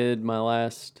 Well, I did my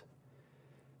last...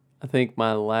 I think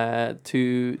my the last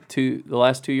 2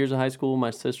 years of high school,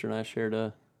 my sister and I shared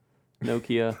a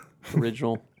Nokia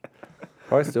original.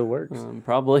 Probably still works.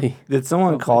 Probably. Did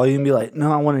someone call you and be like,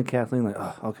 "No, I wanted Kathleen"? Like,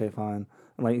 oh, okay, fine.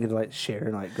 And like you could like share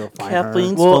and like go find her.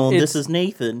 Well, phone. it's- This is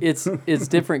Nathan. It's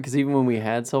different because even when we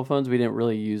had cell phones, we didn't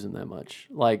really use them that much.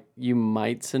 Like, you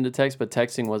might send a text, but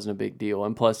texting wasn't a big deal.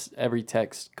 And plus, every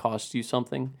text cost you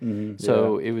something.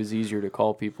 So it was easier to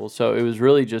call people. So it was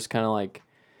really just kind of like,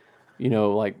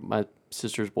 like my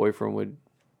sister's boyfriend would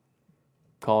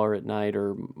call her at night,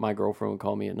 or my girlfriend would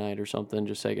call me at night or something,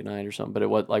 just say goodnight or something. But it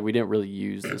was like we didn't really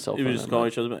use the cell phone. You would just that call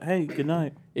much. each other, but hey, good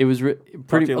night. It was to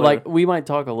pretty you like later. we might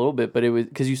talk a little bit, but it was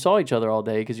because you saw each other all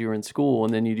day because you were in school,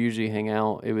 and then you'd usually hang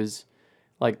out. It was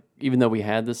like even though we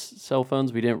had the cell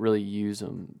phones, we didn't really use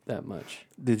them that much.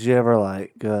 Did you ever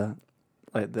like the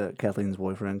Kathleen's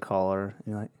boyfriend call her? And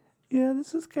you're like, yeah,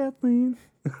 this is Kathleen.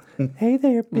 Hey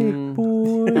there, big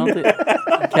boy. I don't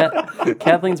think-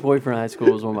 Kathleen's boyfriend in high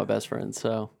school was one of my best friends,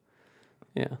 so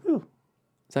yeah.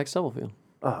 Zach Stubblefield.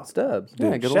 Oh, Stubbs.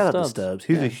 Yeah, good shout old out to Stubbs. Stubbs.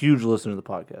 He's Yeah. a huge listener to the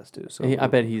podcast too. So I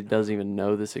bet he doesn't even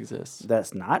know this exists.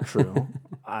 that's not true.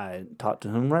 I talk to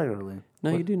him regularly.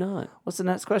 No, you do not. What's the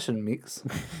next question, Meeks?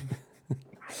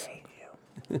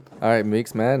 All right,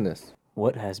 Meeks Madness.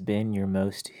 What has been your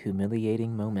most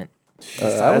humiliating moment?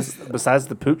 Besides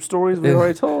the poop stories we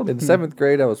already told. In 7th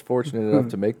grade, I was fortunate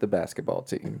enough to make the basketball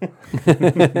team.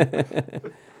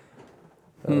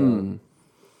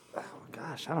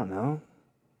 Gosh, I don't know.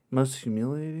 Most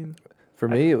humiliating? For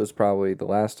me, it was probably the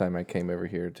last time I came over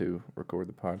here to record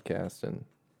the podcast, and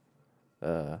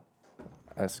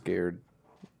I scared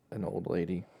an old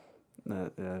lady. Yeah,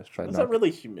 that's true. Was that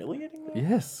really humiliating? Though?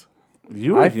 Yes,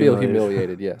 You were I feel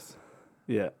humiliated. Yes,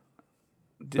 Yeah.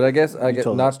 but I guess You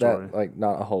told not that story. that like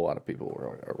not a whole lot of people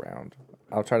were around.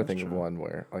 I'll try to think of one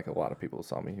where like a lot of people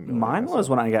saw me humiliate. Mine myself. was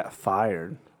when I got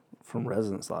fired from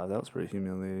Residence Live. That was pretty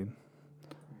humiliating.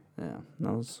 Yeah,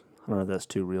 that was. I don't know if that's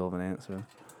too real of an answer.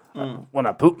 When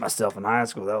I pooped myself in high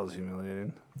school, that was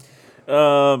humiliating.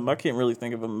 I can't really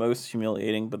think of a most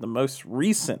humiliating, but the most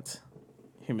recent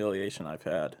humiliation I've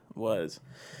had was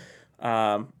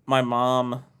my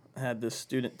mom had this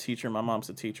student teacher. My mom's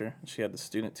a teacher. She had this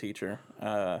student teacher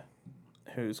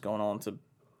who's going on to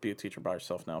be a teacher by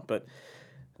herself now. But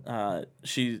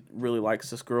she really likes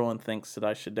this girl and thinks that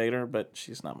I should date her, but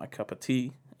she's not my cup of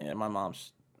tea. And my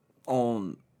mom's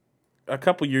a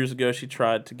couple years ago, she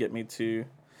tried to get me to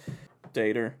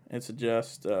date her and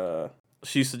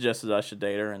she suggested I should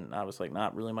date her, and I was like,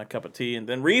 not really my cup of tea. And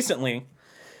then recently,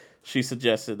 she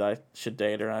suggested I should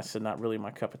date her, and I said, not really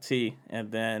my cup of tea.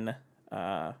 And then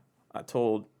I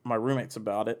told my roommates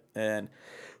about it, and I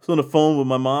was on the phone with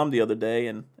my mom the other day,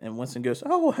 and Winston goes,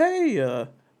 oh, hey,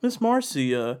 Miss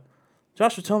Marcy,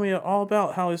 Josh was telling me all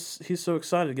about how he's so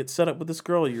excited to get set up with this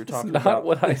girl you were talking Not about.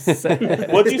 what I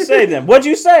said. What'd you say then? What'd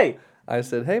you say? I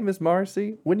said, "Hey, Miss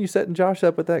Marcy, when you setting Josh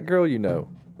up with that girl, you know."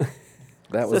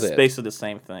 That was That's it. basically the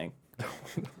same thing.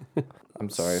 I'm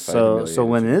sorry if I So humiliated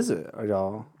when you. is it? Are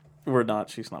y'all? We're not.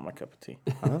 She's not my cup of tea.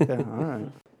 Okay, all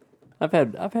right.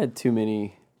 I've had too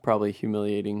many probably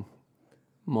humiliating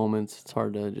moments. It's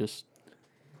hard to just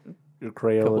Your couple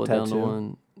Crayola it down to tattoo.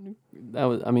 one.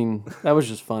 That was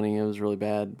just funny. It was really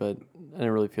bad, but I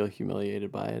didn't really feel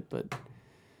humiliated by it. But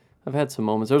I've had some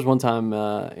moments. There was one time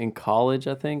in college,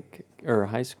 I think, or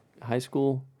high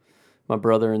school. My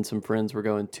brother and some friends were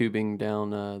going tubing down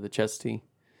the Chesty,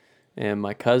 and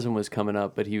my cousin was coming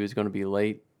up, but he was going to be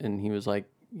late, and he was like,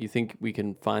 "You think we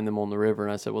can find them on the river?"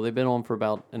 And I said, "Well, they've been on for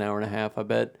about an hour and a half. I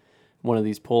bet one of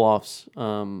these pull-offs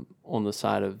on the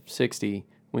side of 60,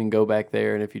 we can go back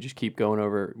there, and if you just keep going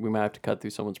over, we might have to cut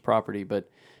through someone's property, but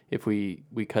if we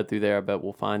cut through there, I bet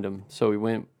we'll find them." So we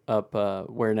went up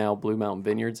where now Blue Mountain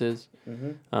Vineyards is,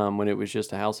 when it was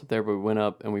just a house up there, but we went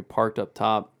up and we parked up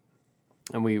top,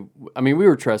 and we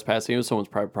were trespassing. It was someone's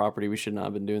private property. We should not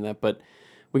have been doing that, but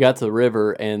we got to the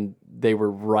river and they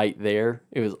were right there.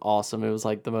 It was awesome. It was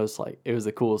like it was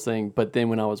the coolest thing. But then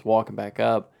when I was walking back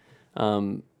up,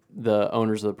 the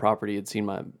owners of the property had seen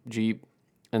my Jeep,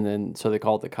 and then so they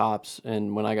called the cops.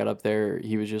 And when I got up there,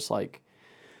 he was just like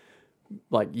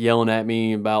yelling at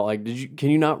me about like, can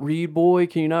you not read, boy?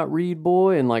 Can you not read,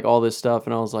 boy? And like all this stuff.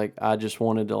 And I was like, I just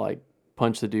wanted to like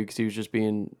punch the dude because he was just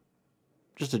being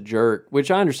just a jerk, which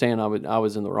I understand. I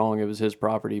was in the wrong. It was his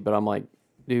property, but I'm like,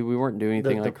 dude, we weren't doing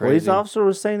anything The like police crazy. officer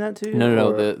was saying that to you?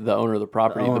 No, or- the owner of the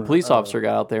property. The owner, police officer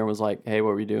got out there and was like, hey, what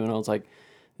were you doing? I was like,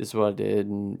 this is what I did.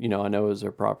 And, I know it was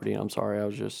their property. And I'm sorry. I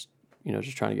was just,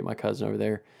 just trying to get my cousin over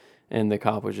there. And the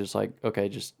cop was just like, okay,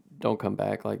 just don't come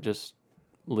back. Like, just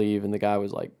leave. And the guy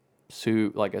was like,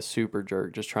 like a super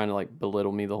jerk, just trying to like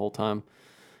belittle me the whole time.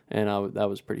 And that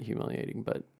was pretty humiliating.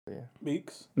 But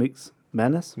Meeks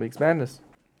Madness? Meeks Madness.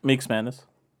 Meeks Madness.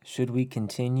 Should we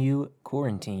continue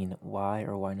quarantine? Why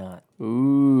or why not?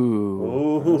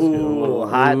 Ooh,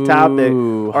 hot topic.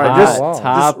 All right, hot just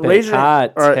topic, raise your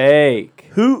hot all right, take.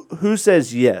 Who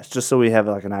says yes? Just so we have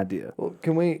like an idea. Well,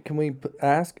 can we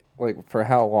ask like for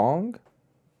how long?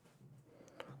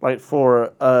 Like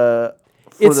for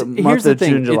Here's the month the of thing.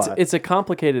 June, July. It's a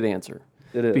complicated answer.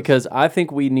 It is. Because I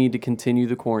think we need to continue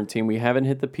the quarantine. We haven't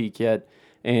hit the peak yet,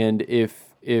 and if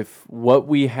if what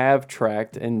we have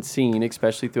tracked and seen,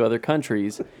 especially through other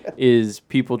countries, is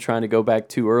people trying to go back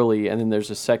too early, and then there's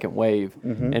a second wave,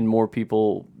 and more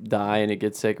people die and it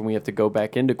gets sick, and we have to go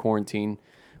back into quarantine.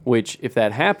 Which, if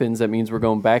that happens, that means we're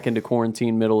going back into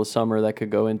quarantine middle of summer. That could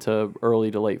go into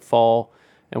early to late fall,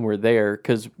 and we're there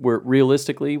because we're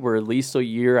at least a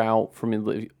year out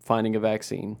from finding a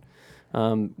vaccine.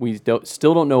 We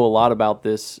still don't know a lot about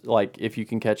this, like if you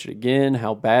can catch it again,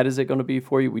 how bad is it going to be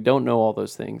for you? We don't know all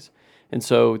those things. And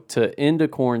so to end a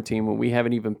quarantine when we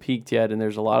haven't even peaked yet and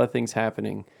there's a lot of things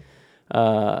happening,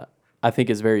 I think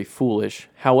is very foolish.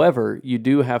 However, you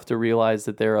do have to realize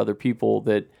that there are other people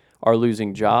that are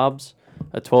losing jobs.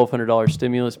 A $1,200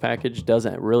 stimulus package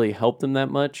doesn't really help them that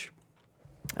much.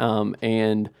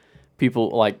 And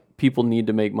people need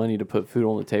to make money to put food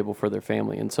on the table for their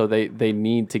family. And so they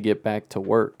need to get back to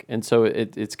work. And so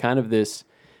it's kind of this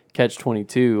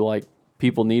catch-22, like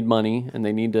people need money and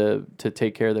they need to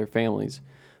take care of their families.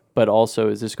 But also,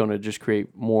 is this going to just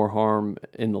create more harm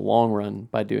in the long run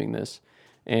by doing this?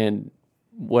 And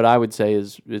what I would say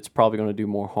is it's probably going to do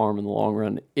more harm in the long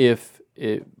run if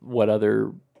what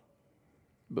other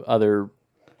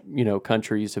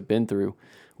countries have been through.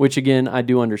 Which, again, I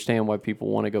do understand why people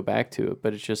want to go back to it,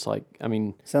 but it's just like, I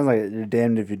mean... Sounds like you're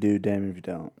damned if you do, damned if you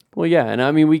don't. Well, yeah, and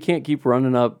I mean, we can't keep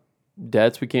running up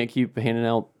debts. We can't keep handing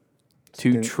out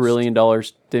 $2 trillion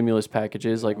stimulus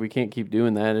packages. Like, we can't keep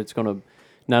doing that. It's going to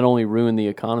not only ruin the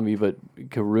economy, but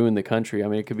it could ruin the country. I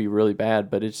mean, it could be really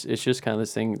bad, but it's just kind of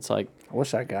this thing. It's like... I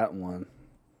wish I got one.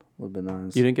 Would have been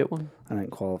nice. You didn't get one? I didn't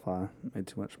qualify. Made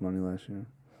too much money last year.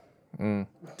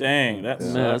 Dang,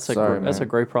 that's That's a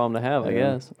great problem to have, I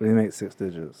guess. But you make 6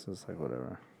 digits. It's like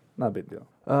whatever. Not a big deal.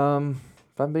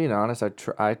 If I'm being honest,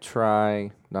 I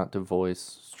try not to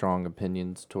voice strong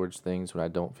opinions towards things when I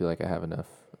don't feel like I have enough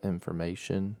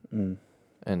information.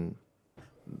 And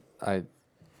I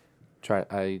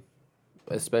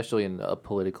especially in a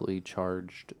politically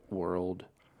charged world.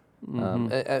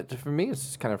 For me, it's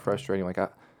just kind of frustrating. Like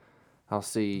I'll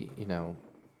see,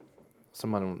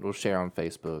 someone will share on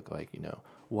Facebook, like,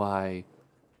 why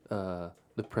the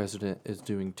president is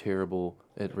doing terrible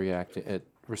at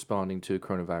responding to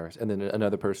coronavirus. And then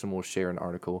another person will share an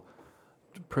article,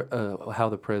 how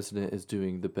the president is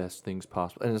doing the best things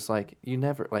possible. And it's like,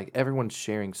 everyone's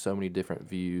sharing so many different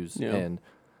views. Yeah. And,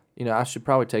 I should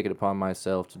probably take it upon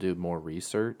myself to do more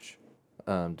research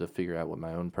to figure out what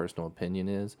my own personal opinion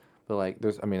is. But,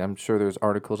 I'm sure there's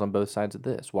articles on both sides of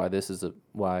this,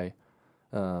 why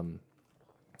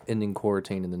ending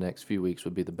quarantine in the next few weeks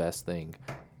would be the best thing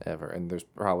ever. And there's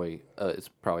probably it's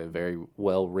probably a very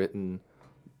well written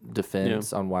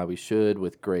defense on why we should,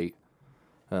 with great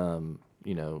stats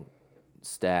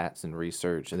and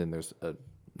research. And then there's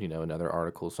another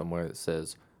article somewhere that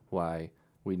says why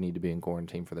we need to be in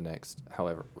quarantine for the next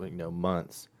however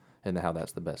months, and how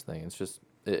that's the best thing. It's just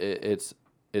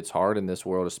it's hard in this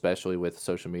world, especially with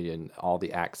social media and all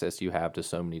the access you have to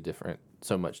so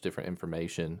much different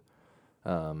information,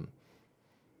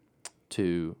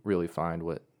 to really find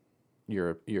what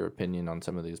your opinion on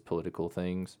some of these political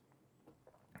things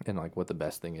and like what the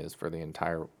best thing is for the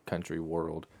entire country,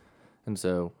 world. And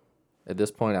so at this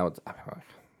point,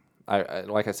 I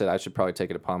like I said, I should probably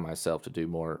take it upon myself to do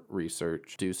more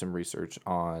research, do some research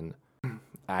on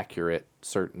accurate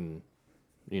certain,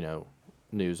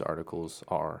 news articles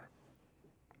are.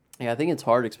 Yeah, I think it's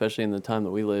hard, especially in the time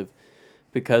that we live,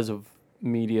 because of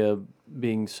media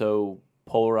being so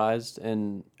polarized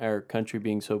and our country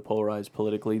being so polarized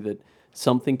politically, that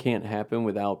something can't happen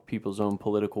without people's own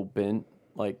political bent,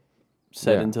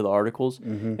 set into the articles.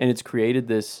 And it's created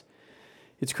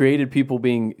people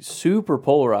being super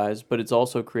polarized, but it's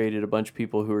also created a bunch of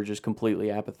people who are just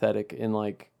completely apathetic and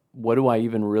what do I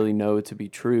even really know to be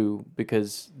true?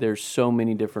 Because there's so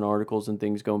many different articles and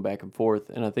things going back and forth.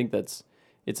 And I think it's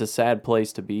a sad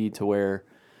place to be, to where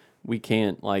we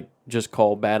can't just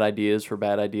call bad ideas for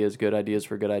bad ideas, good ideas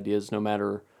for good ideas, no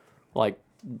matter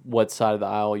what side of the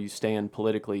aisle you stand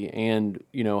politically. And,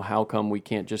 how come we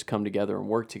can't just come together and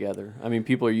work together? I mean,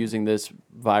 people are using this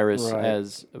virus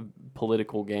as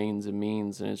political gains and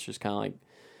means, and it's just kind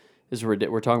of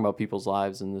we're talking about people's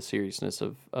lives and the seriousness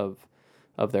of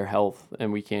their health,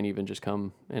 and we can't even just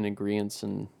come in agreeance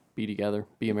and be together,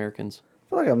 be Americans. I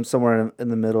feel like I'm somewhere in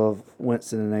the middle of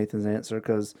Winston and Nathan's answer,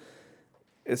 because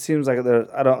it seems like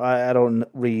I don't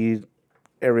read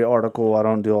every article, I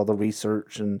don't do all the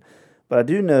research, but I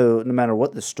do know no matter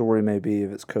what the story may be,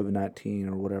 if it's COVID-19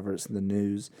 or whatever it's in the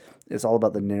news, it's all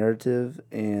about the narrative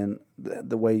and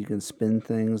the way you can spin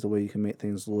things, the way you can make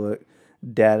things look.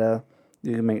 Data,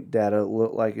 you can make data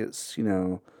look like it's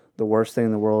the worst thing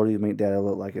in the world. You can make data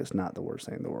look like it's not the worst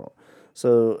thing in the world.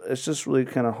 So it's just really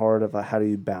kind of hard of how do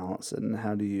you balance it and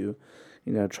how do you,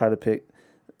 try to pick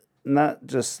not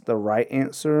just the right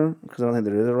answer, because I don't think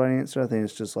there is a right answer. I think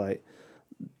it's just like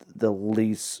the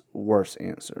least worst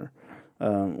answer,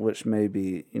 which may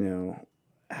be,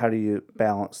 how do you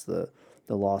balance the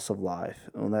loss of life?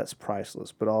 Well, that's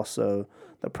priceless, but also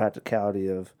the practicality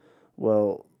of,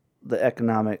 well, the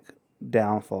economic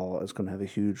downfall is going to have a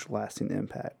huge lasting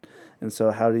impact. And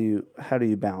so how do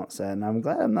you balance that? And I'm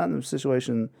glad I'm not in a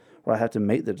situation where I have to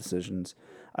make the decisions.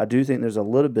 I do think there's a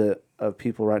little bit of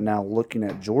people right now looking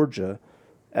at Georgia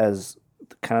as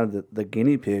kind of the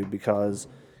guinea pig because,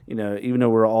 even though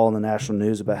we're all in the national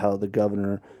news about how the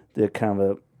governor did kind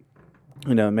of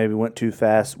maybe went too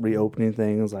fast reopening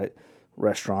things like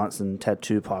restaurants and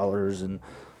tattoo parlors and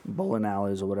bowling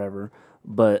alleys or whatever,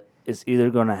 but it's either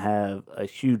going to have a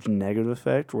huge negative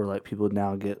effect where like people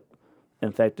now get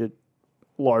infected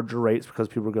larger rates because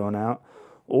people are going out,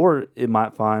 or it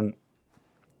might find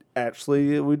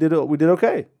actually we did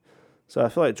okay. So I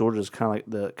feel like Georgia's kind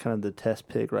of the test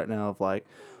pick right now of like,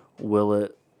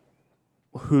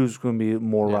 who's going to be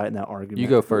more right in that argument? You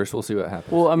go first. We'll see what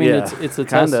happens. Well, I mean, Yeah, it's the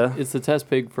kinda. test. It's the test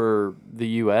pig for the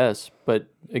U.S. But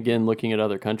again, looking at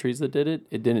other countries that did it,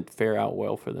 it didn't fare out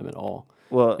well for them at all.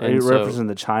 Well, are you And so- referencing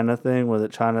the China thing where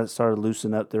China started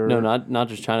loosening up their... No, not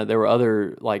just China. There were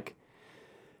other like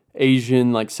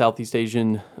Asian, like Southeast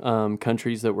Asian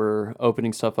countries that were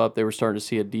opening stuff up. They were starting to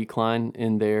see a decline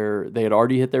in their. They had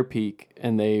already hit their peak,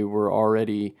 and they were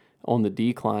already on the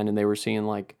decline, and they were seeing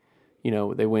like,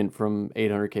 they went from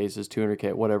 800 cases,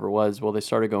 200 whatever it was. Well, they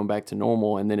started going back to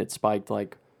normal, and then it spiked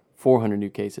like 400 new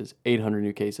cases, 800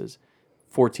 new cases,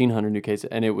 1,400 new cases,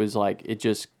 and it was like it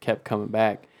just kept coming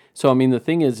back. So, I mean, the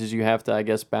thing is you have to, I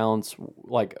guess, balance,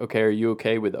 like, okay, are you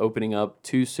okay with opening up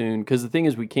too soon? Because the thing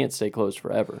is we can't stay closed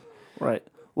forever. Right.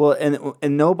 Well,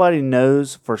 and nobody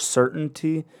knows for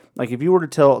certainty. Like, if you were to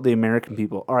tell the American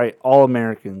people, all right, all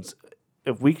Americans,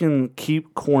 if we can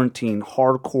keep quarantine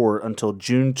hardcore until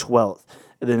June 12th,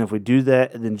 and then if we do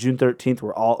that, and then June 13th,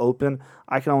 we're all open,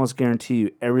 I can almost guarantee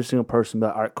you every single person will be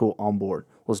like, all right, cool, on board.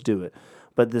 Let's do it.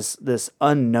 But this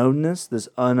unknownness,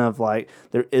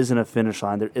 there isn't a finish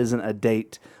line, there isn't a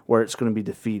date where it's going to be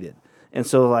defeated. And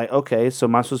so, like, okay, so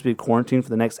am I supposed to be quarantined for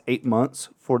the next 8 months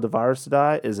for the virus to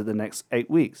die? Is it the next 8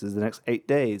 weeks? Is it the next 8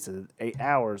 days? Is it 8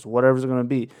 hours? Whatever it's going to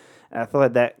be. And I feel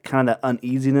like that kind of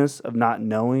uneasiness of not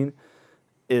knowing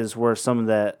is where some of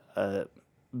that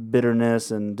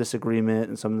bitterness and disagreement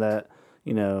and some of that,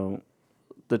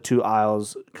 the two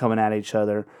aisles coming at each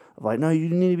other. Like, no, you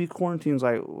need to be quarantined. It's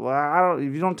like, well, if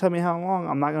you don't tell me how long,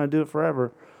 I'm not going to do it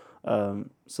forever. So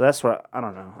that's what I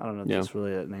don't know. I don't know if that's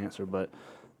really an answer, but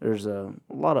there's a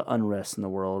lot of unrest in the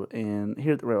world. And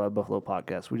here at the Red White Buffalo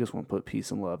podcast, we just want to put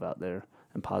peace and love out there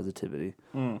and positivity.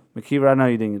 McKeever, I know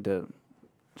you didn't get to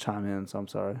chime in, so I'm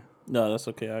sorry. No, that's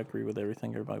okay. I agree with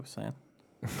everything everybody was saying.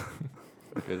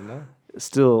 Good enough.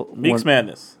 Still, Meeks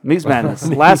Madness. Meeks Madness.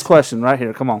 Last question right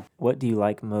here. Come on. What do you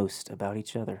like most about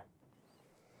each other?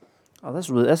 Oh, that's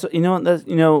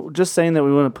just saying that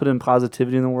we want to put in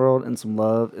positivity in the world and some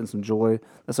love and some joy.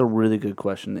 That's a really good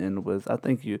question to end with. I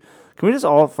think can we just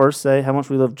all first say how much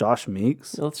we love Josh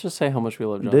Meeks? Let's just say how much we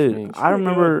love Josh Dude, Meeks. I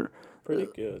remember Pretty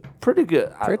good. pretty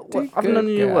good. I've known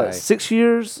you guy. 6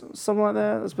 years, something like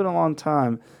that. It's been a long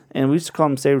time, and we used to call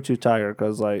him Sabretooth Tiger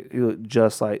because like he looked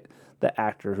just like the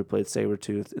actor who played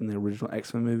Sabretooth in the original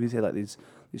X-Men movies. He had like these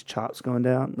chops going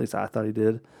down. At least I thought he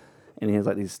did. And he has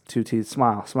like these two teeth.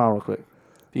 Smile real quick.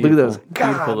 Beautiful. Look at those. God,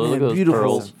 Beautiful. Look man, at those beautiful,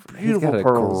 pearls. beautiful He's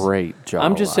got pearls. a great job.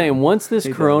 I'm just saying, once this He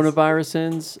does. coronavirus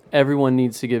ends, everyone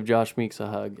needs to give Josh Meeks a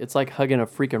hug. It's like hugging a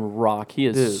freaking rock. He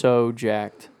is Dude. so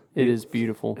jacked. It is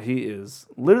beautiful. He is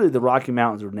literally the Rocky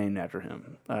Mountains were named after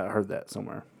him. I heard that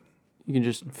somewhere. You can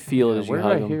just feel it as you Where did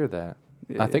hug I him. hear that?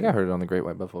 Yeah, I think yeah. I heard it on the Great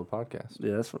White Buffalo podcast.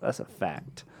 Yeah, that's a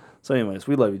fact. So, anyways,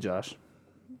 we love you, Josh.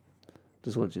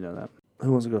 Just want you to know that.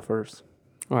 Who wants to go first?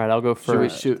 All right, I'll go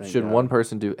first. Should Thank God. one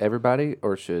person do everybody,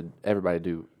 or should everybody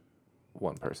do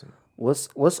one person? Let's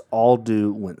all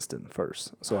do Winston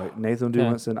first. So like Nathan will do Okay.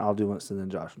 Winston, I'll do Winston, then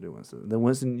Josh will do Winston. Then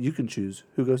Winston, you can choose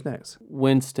who goes next.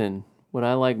 Winston. What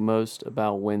I like most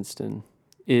about Winston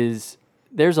is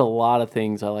there's a lot of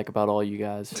things I like about all you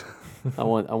guys. I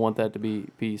want that to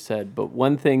be said. But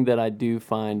one thing that I do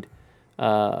find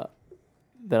that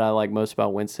I like most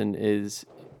about Winston is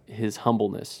his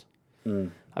humbleness.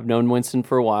 I've known Winston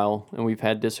for a while, and we've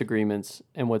had disagreements.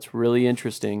 And what's really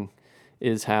interesting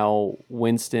is how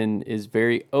Winston is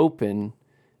very open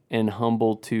and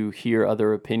humble to hear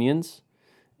other opinions.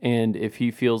 And if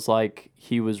he feels like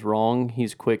he was wrong,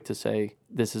 he's quick to say,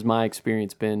 "This is my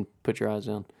experience, Ben. Put your eyes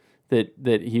down."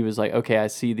 That he was like, "Okay, I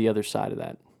see the other side of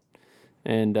that."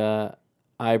 And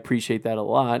I appreciate that a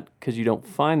lot because you don't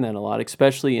find that a lot,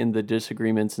 especially in the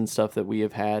disagreements and stuff that we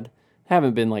have had.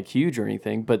 Haven't been like huge or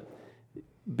anything, but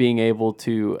being able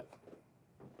to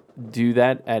do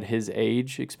that at his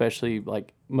age, especially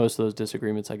like most of those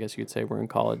disagreements, I guess you could say, were in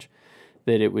college,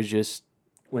 that it was just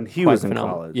When he quite was in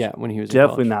phenomenal. college. Yeah, when he was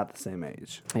Definitely in college. not the same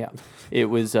age. Yeah,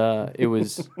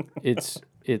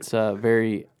 it's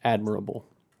very admirable.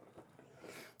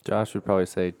 Josh would probably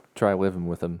say, try living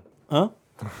with him. Huh?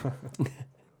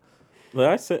 Did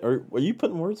I say? Are you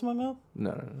putting words in my mouth?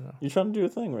 No. You're trying to do a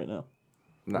thing right now.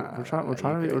 Nah, We're trying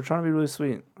to be really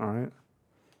sweet. All right,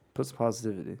 put some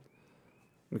positivity.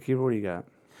 McKeever, what do you got?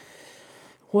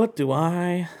 What do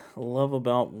I love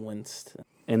about Winston?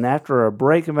 And after a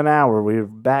break of an hour, we're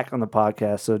back on the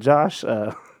podcast. So, Josh,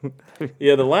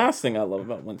 Yeah, the last thing I love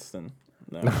about Winston.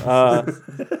 No.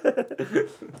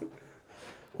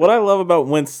 What I love about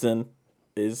Winston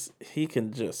is he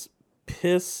can just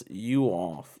piss you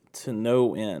off to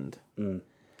no end. And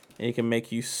he can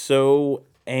make you so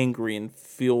angry and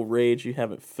feel rage you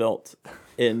haven't felt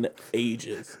in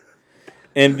ages.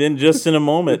 And then just in a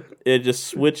moment, it just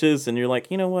switches and you're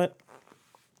like, you know what?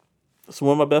 It's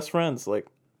one of my best friends. Like,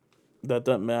 that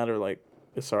doesn't matter. Like,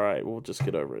 it's all right. We'll just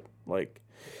get over it. Like,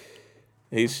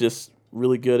 he's just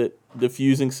really good at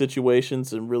diffusing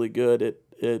situations and really good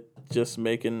at just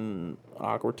making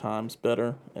awkward times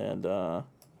better. And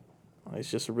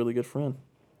he's just a really good friend.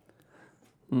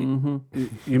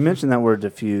 you mentioned that word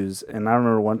diffuse, and I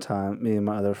remember one time me and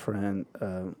my other friend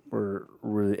were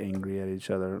really angry at each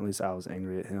other. At least I was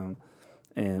angry at him,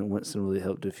 and Winston really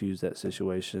helped diffuse that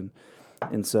situation.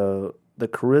 And so the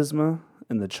charisma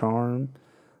and the charm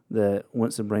that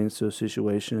Winston brings to a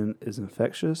situation is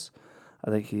infectious.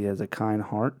 I think he has a kind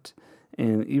heart,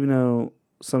 and even though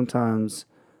sometimes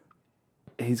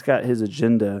he's got his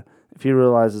agenda, if he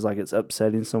realizes like it's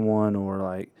upsetting someone or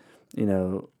like, you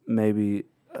know, maybe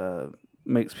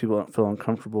makes people feel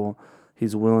uncomfortable,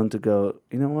 he's willing to go,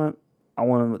 you know what? I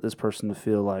want this person to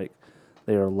feel like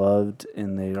they are loved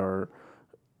and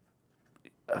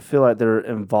I feel like they're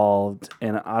involved,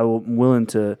 and I'm willing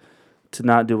to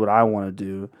not do what I want to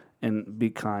do and be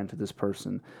kind to this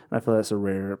person. And I feel that's a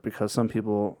rare, because some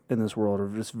people in this world are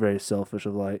just very selfish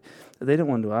of like, if they don't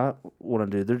want to do what I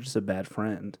want to do, they're just a bad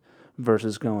friend,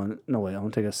 versus going, no way, I'm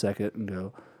going to take a second and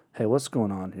go, hey, what's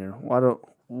going on here?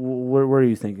 Where are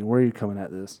you thinking? Where are you coming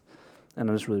at this? And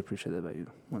I just really appreciate that about you,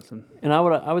 Winston. And I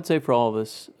would say for all of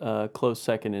us, close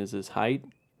second is his height.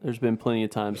 There's been plenty of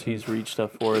times he's reached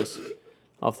stuff for us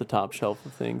off the top shelf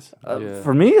of things.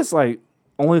 For me, it's like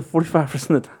only 45% of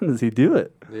the time does he do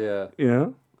it. Yeah. You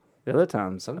know? The other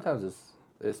times. Sometimes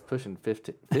it's pushing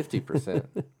 50%.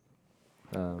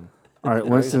 All right,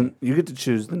 Winston, you get to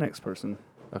choose the next person.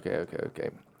 Okay.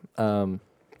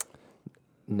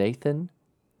 Nathan,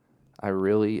 I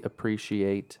really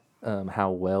appreciate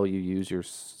how well you use your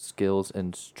skills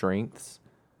and strengths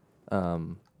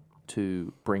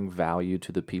to bring value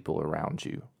to the people around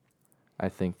you. I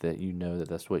think that you know that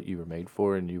that's what you were made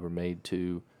for, and you were made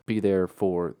to be there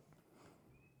for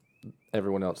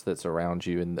everyone else that's around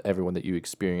you and everyone that you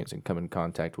experience and come in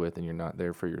contact with, and you're not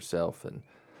there for yourself. And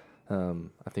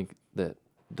I think that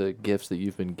the gifts that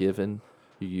you've been given,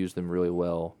 you use them really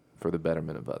well for the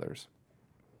betterment of others.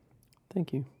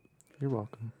 Thank you. You're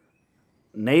welcome.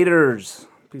 Naders,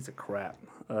 piece of crap.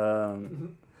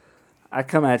 I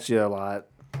come at you a lot,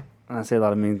 and I say a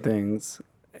lot of mean things.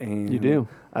 And You do.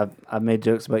 I've made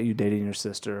jokes about you dating your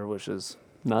sister, which is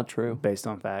Not true. based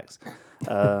on facts.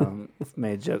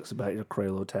 Made jokes about your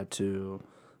Craylo tattoo.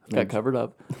 Got covered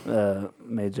up.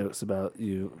 Made jokes about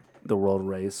the world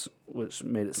race, which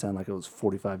made it sound like it was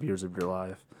 45 years of your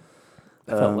life.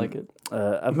 Felt like it.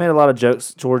 I've made a lot of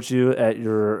jokes towards you at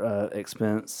your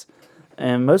expense,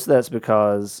 and most of that's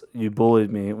because you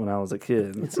bullied me when I was a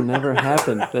kid. It's never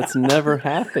happened. That's never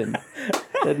happened.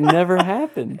 That never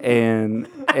happened. And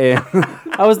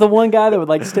I was the one guy that would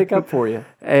like stick up for you.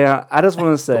 and I just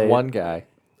want to say, One guy.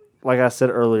 like I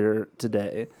said earlier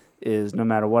today, is no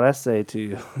matter what I say to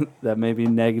you, that may be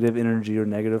negative energy or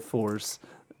negative force,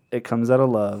 it comes out of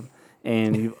love.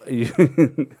 And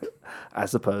you I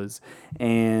suppose,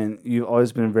 and you've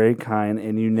always been very kind,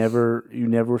 and you never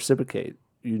reciprocate.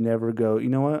 You never go, you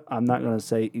know what? I'm not going to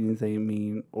say anything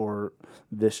mean or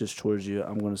vicious towards you.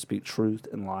 I'm going to speak truth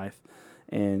in life.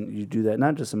 And you do that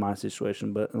not just in my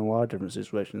situation, but in a lot of different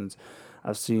situations.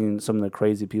 I've seen some of the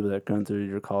crazy people that come through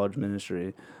your college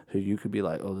ministry who you could be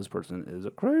like, oh, this person is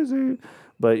crazy.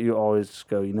 But you always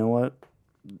go, you know what?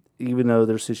 Even though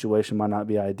their situation might not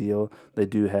be ideal, they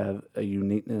do have a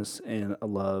uniqueness and a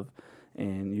love,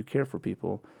 and you care for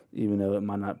people, even though it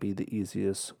might not be the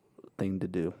easiest thing to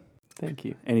do. Thank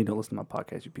you. And you don't listen to my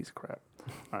podcast, you piece of crap.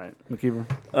 All right,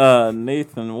 McKeever.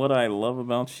 Nathan, what I love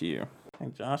about you.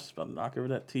 And Josh is about to knock over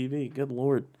that TV. Good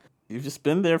Lord. You've just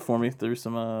been there for me through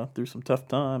some tough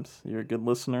times. You're a good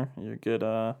listener. You're a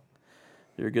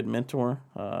good mentor.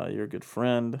 You're a good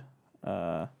friend.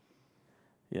 I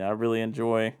really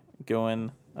enjoy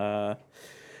going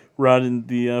riding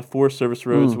the Forest Service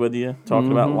roads with you,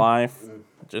 talking about life,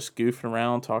 just goofing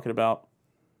around, talking about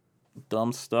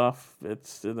dumb stuff.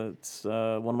 It's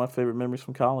one of my favorite memories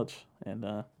from college,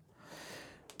 and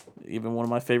even one of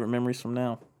my favorite memories from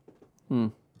now.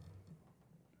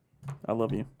 I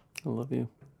love you. I love you.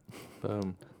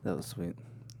 Boom. That was sweet.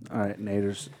 All right,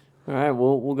 Naders. All right,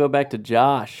 we'll go back to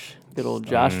Josh. Good old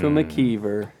Joshua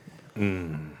McKeever.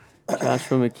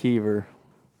 Joshua McKeever.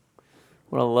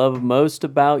 What I love most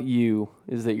about you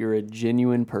is that you're a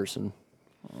genuine person.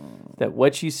 That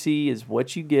what you see is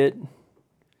what you get,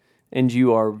 and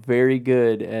you are very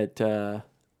good at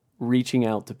reaching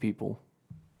out to people.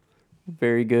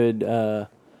 Very good of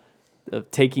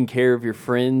taking care of your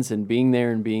friends and being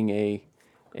there and being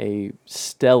a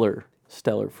stellar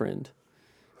friend.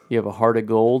 You have a heart of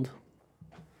gold.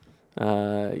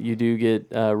 You do get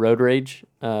road rage,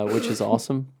 which is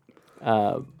awesome.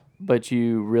 But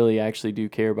you really actually do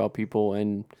care about people,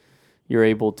 and you're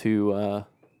able to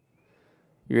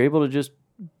just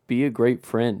be a great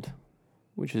friend,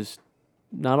 which is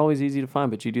not always easy to find,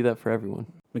 but you do that for everyone.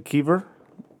 McKeever,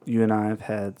 you and I have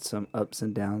had some ups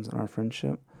and downs in our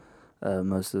friendship.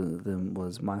 Most of them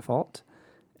was my fault.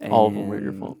 All of them were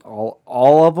your fault.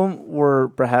 All of them were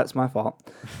perhaps my fault.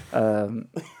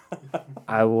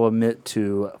 I will admit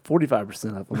to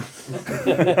 45% of them.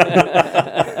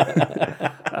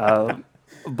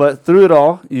 But through it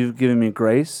all, you've given me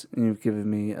grace, and you've given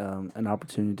me an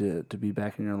opportunity to be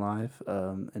back in your life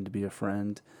and to be a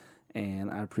friend,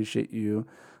 and I appreciate you.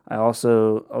 I was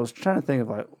trying to think of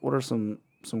like what are some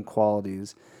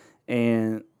qualities,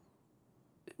 and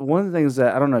one of the things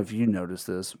that I don't know if you notice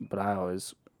this, but I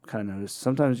always kind of notice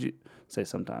sometimes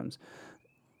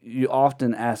you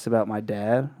often ask about my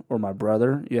dad or my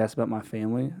brother. You ask about my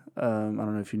family. I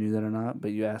don't know if you knew that or not, but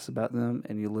you ask about them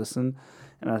and you listen.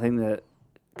 And I think that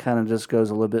kind of just goes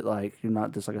a little bit like you're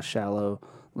not just like a shallow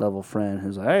level friend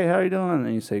who's like, hey, how are you doing?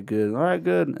 And you say, good. All right,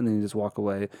 good. And then you just walk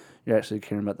away. You're actually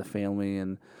caring about the family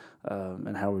and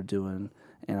how we're doing.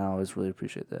 And I always really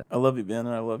appreciate that. I love you, Ben,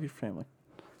 and I love your family.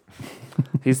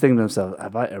 He's thinking to himself,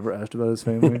 have I ever asked about his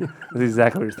family? That's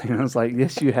exactly what he's thinking. I was like,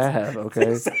 yes, you have, okay?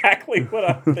 That's exactly what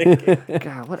I'm thinking.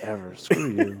 God, whatever.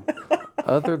 Screw you.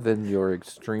 Other than your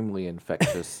extremely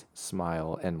infectious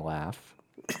smile and laugh.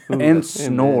 Ooh, And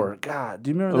snore. God,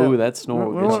 do you remember that? Oh, that snore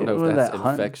will I get don't you. know if Remember that's that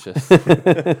hunt?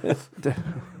 infectious.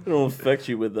 It'll affect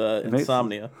you with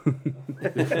insomnia.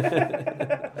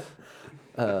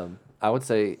 I would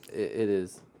say it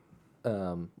is,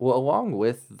 along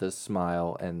with the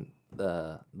smile and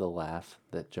the laugh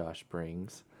that Josh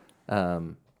brings,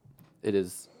 it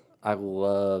is, I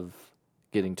love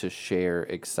getting to share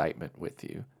excitement with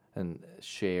you and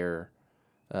share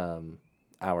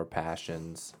our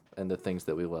passions and the things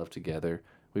that we love together.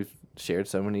 We've shared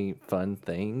so many fun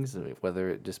things, whether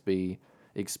it just be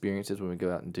experiences when we go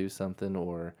out and do something,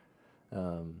 or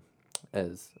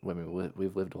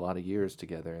we've lived a lot of years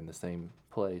together in the same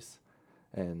place,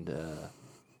 and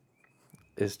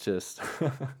it's just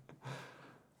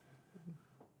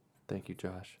thank you,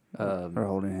 Josh. We're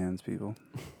holding hands, people.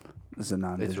 This is a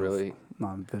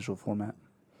non-visual format.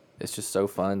 It's just so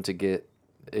fun to get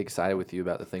excited with you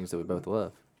about the things that we both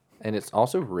love, and it's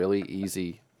also really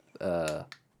easy.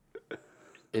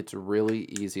 It's really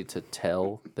easy to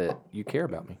tell that you care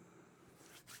about me.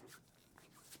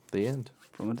 The end.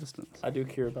 From a distance. I do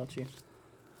care about you.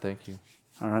 Thank you.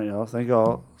 All right, y'all. Thank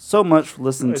y'all so much for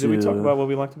listening Wait, to... did we talk about what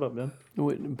we liked about Ben?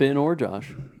 Ben or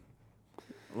Josh.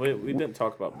 We didn't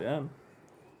talk about Ben.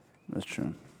 That's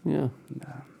true. Yeah.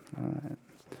 All right.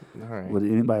 All right. Would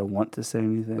anybody want to say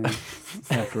anything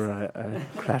after I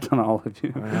crapped on all of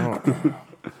you?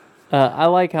 I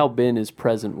like how Ben is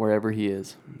present wherever he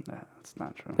is. That's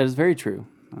not true. That is very true.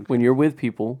 Okay. When you're with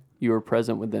people, you are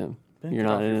present with them. Ben, You're get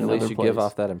not off in your- another At least you place. give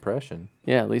off that impression.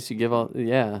 Yeah, at least you give off.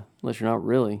 Yeah, unless you're not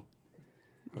really.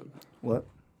 What?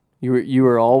 You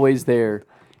were always there,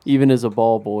 even as a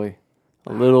ball boy,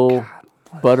 a little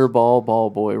butterball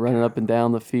ball boy running up and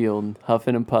down the field,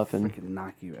 huffing and puffing. Freaking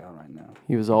knock you out right now.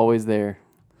 He was always there,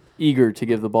 eager to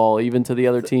give the ball, even to the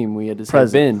other team. We had to say,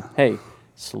 Present. Ben, hey,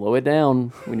 slow it down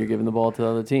when you're giving the ball to the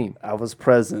other team. I was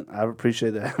present. I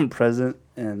appreciate that. I'm present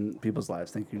in people's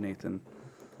lives. Thank you, Nathan.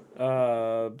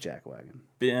 Jackwagon.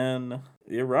 Ben,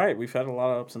 you're right. We've had a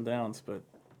lot of ups and downs, but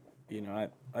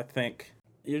I think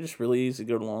you're just really easy to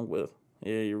go along with.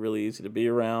 Yeah, you're really easy to be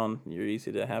around. You're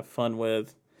easy to have fun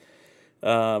with.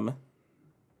 And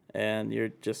you're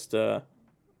just a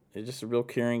real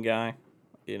caring guy.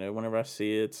 You know, whenever I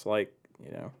see it, it's like,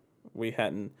 you know, we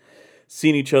hadn't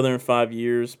seen each other in 5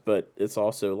 years, but it's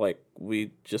also like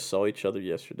we just saw each other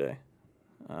yesterday.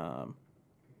 And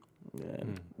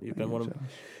you've been one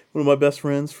of my best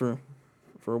friends for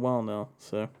a while now.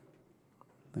 So,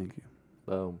 Thank you.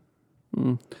 Boom.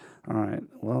 All right.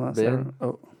 Well, that's Ben?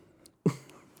 Oh,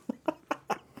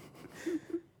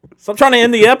 stop trying to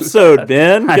end the episode,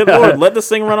 Ben. Good Lord, let this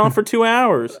thing run on for 2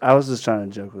 hours. I was just trying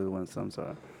to joke with Winston. I'm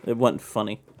sorry. It wasn't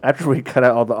funny. After we cut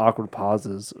out all the awkward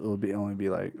pauses, it will only be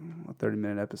like a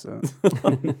 30-minute episode.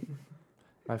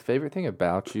 My favorite thing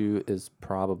about you is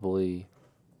probably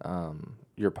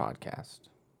your podcast,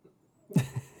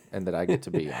 and that I get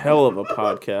to be on. Hell of a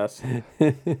podcast.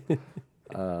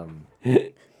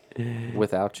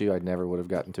 Without you, I never would have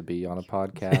gotten to be on a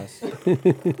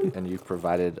podcast, and you've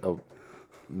provided a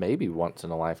maybe once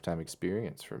in a lifetime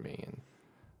experience for me.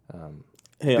 And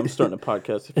Hey, I'm starting a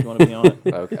podcast if you want to be on it.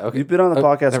 okay. You've been on the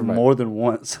podcast never mind. more than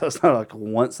once, so it's not like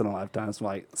once in a lifetime. It's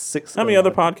like 6. How many other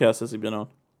podcasts has he been on?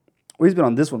 Well, he's been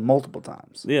on this one multiple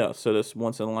times. Yeah, so this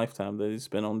once in a lifetime that he's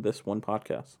been on this one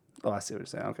podcast. Oh, I see what you're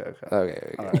saying. Okay.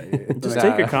 Okay. All right, yeah. Just Nah.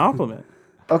 take a compliment.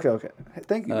 Okay. Hey,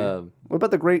 thank you. man. What about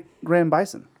the great Grand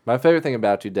Bison? My favorite thing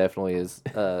about you definitely is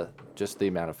just the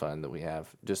amount of fun that we have.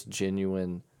 Just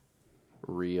genuine,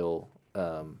 real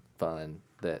fun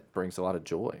that brings a lot of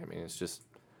joy. I mean, it's just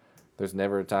there's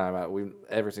never a time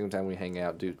every single time we hang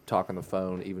out, talk on the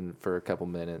phone, even for a couple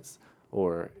minutes,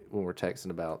 or when we're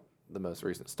texting about the most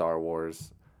recent Star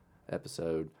Wars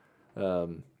episode,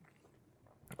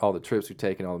 all the trips we've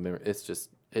taken, all the memories.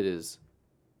 It is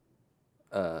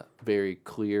very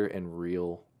clear and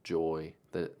real joy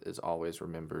that is always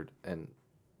remembered, and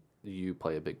you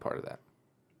play a big part of that.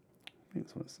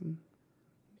 Thanks, Winston.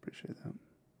 Appreciate that.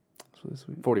 That's really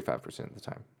sweet. 45% of the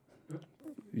time.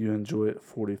 You enjoy it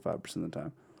 45% of the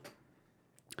time.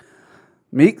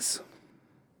 Meeks,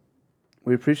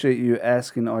 we appreciate you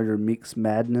asking all your Meeks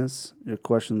Madness. Your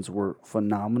questions were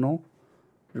phenomenal.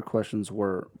 Your questions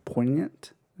were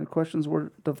poignant. Your questions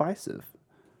were divisive.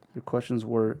 Your questions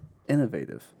were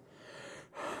innovative.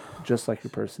 Just like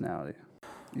your personality.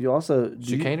 You also...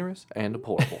 Chicanerous and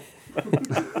deplorable.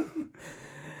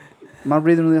 Am I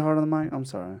breathing really hard on the mic? I'm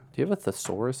sorry. Do you have a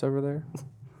thesaurus over there?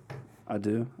 I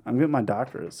do. I'm getting my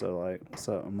doctorate, so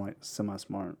I'm like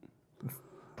semi-smart.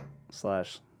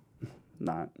 /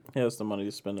 not. He has the money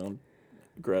to spend on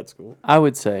grad school. I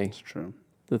would say It's true.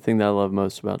 the thing that I love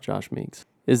most about Josh Meeks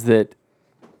is that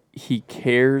he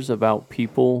cares about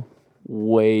people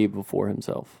way before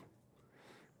himself.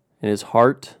 And his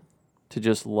heart to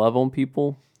just love on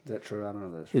people Is that true? I don't know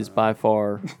if that's is true. by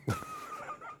far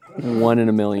 1 in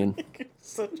a million.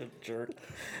 Such a jerk.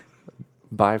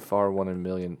 By far 1 in a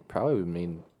million probably would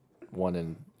mean 1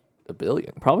 in a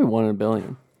billion. Probably 1 in a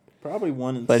billion. Probably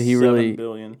 1 in But he 7 really-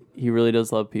 billion. He really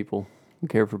does love people and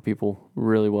care for people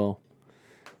really well.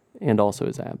 And also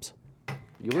his abs.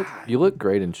 You look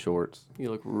great in shorts.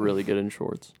 You look really good in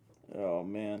shorts. Oh,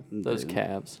 man. Those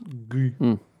calves.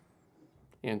 Mm.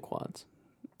 And quads.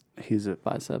 He's a...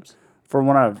 Biceps. From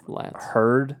what I've Lats.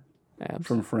 heard Abs.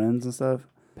 from friends and stuff,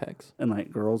 pecs. and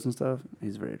like girls and stuff,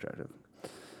 he's very attractive.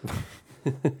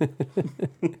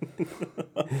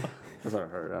 That's what I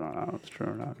heard. I don't know if it's true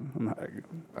or not. I'm not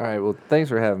All right, well, thanks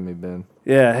for having me, Ben.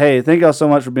 Yeah, hey, thank y'all so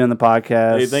much for being on the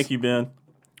podcast. Hey, thank you, Ben.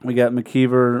 We got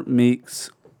McKeever, Meeks,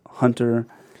 Hunter,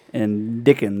 and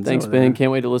Dickens. Thanks, over Ben. there.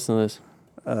 Can't wait to listen to this.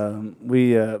 I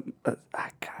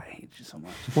hate you so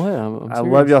much. What? I'm I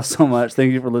serious. love y'all so much.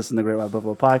 Thank you for listening to the Great White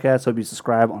Buffalo Podcast. Hope you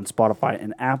subscribe on Spotify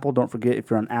and Apple. Don't forget,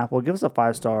 if you're on Apple, give us a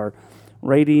 5-star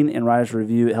rating and write us a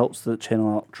review. It helps the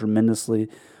channel out tremendously.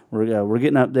 We're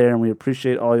getting up there, and we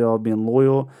appreciate all y'all being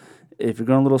loyal. If you're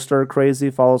going a little stir crazy,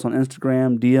 follow us on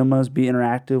Instagram, DM us, be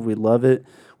interactive. We love it.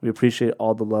 We appreciate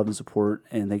all the love and support,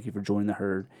 and thank you for joining the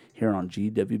herd here on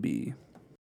GWB.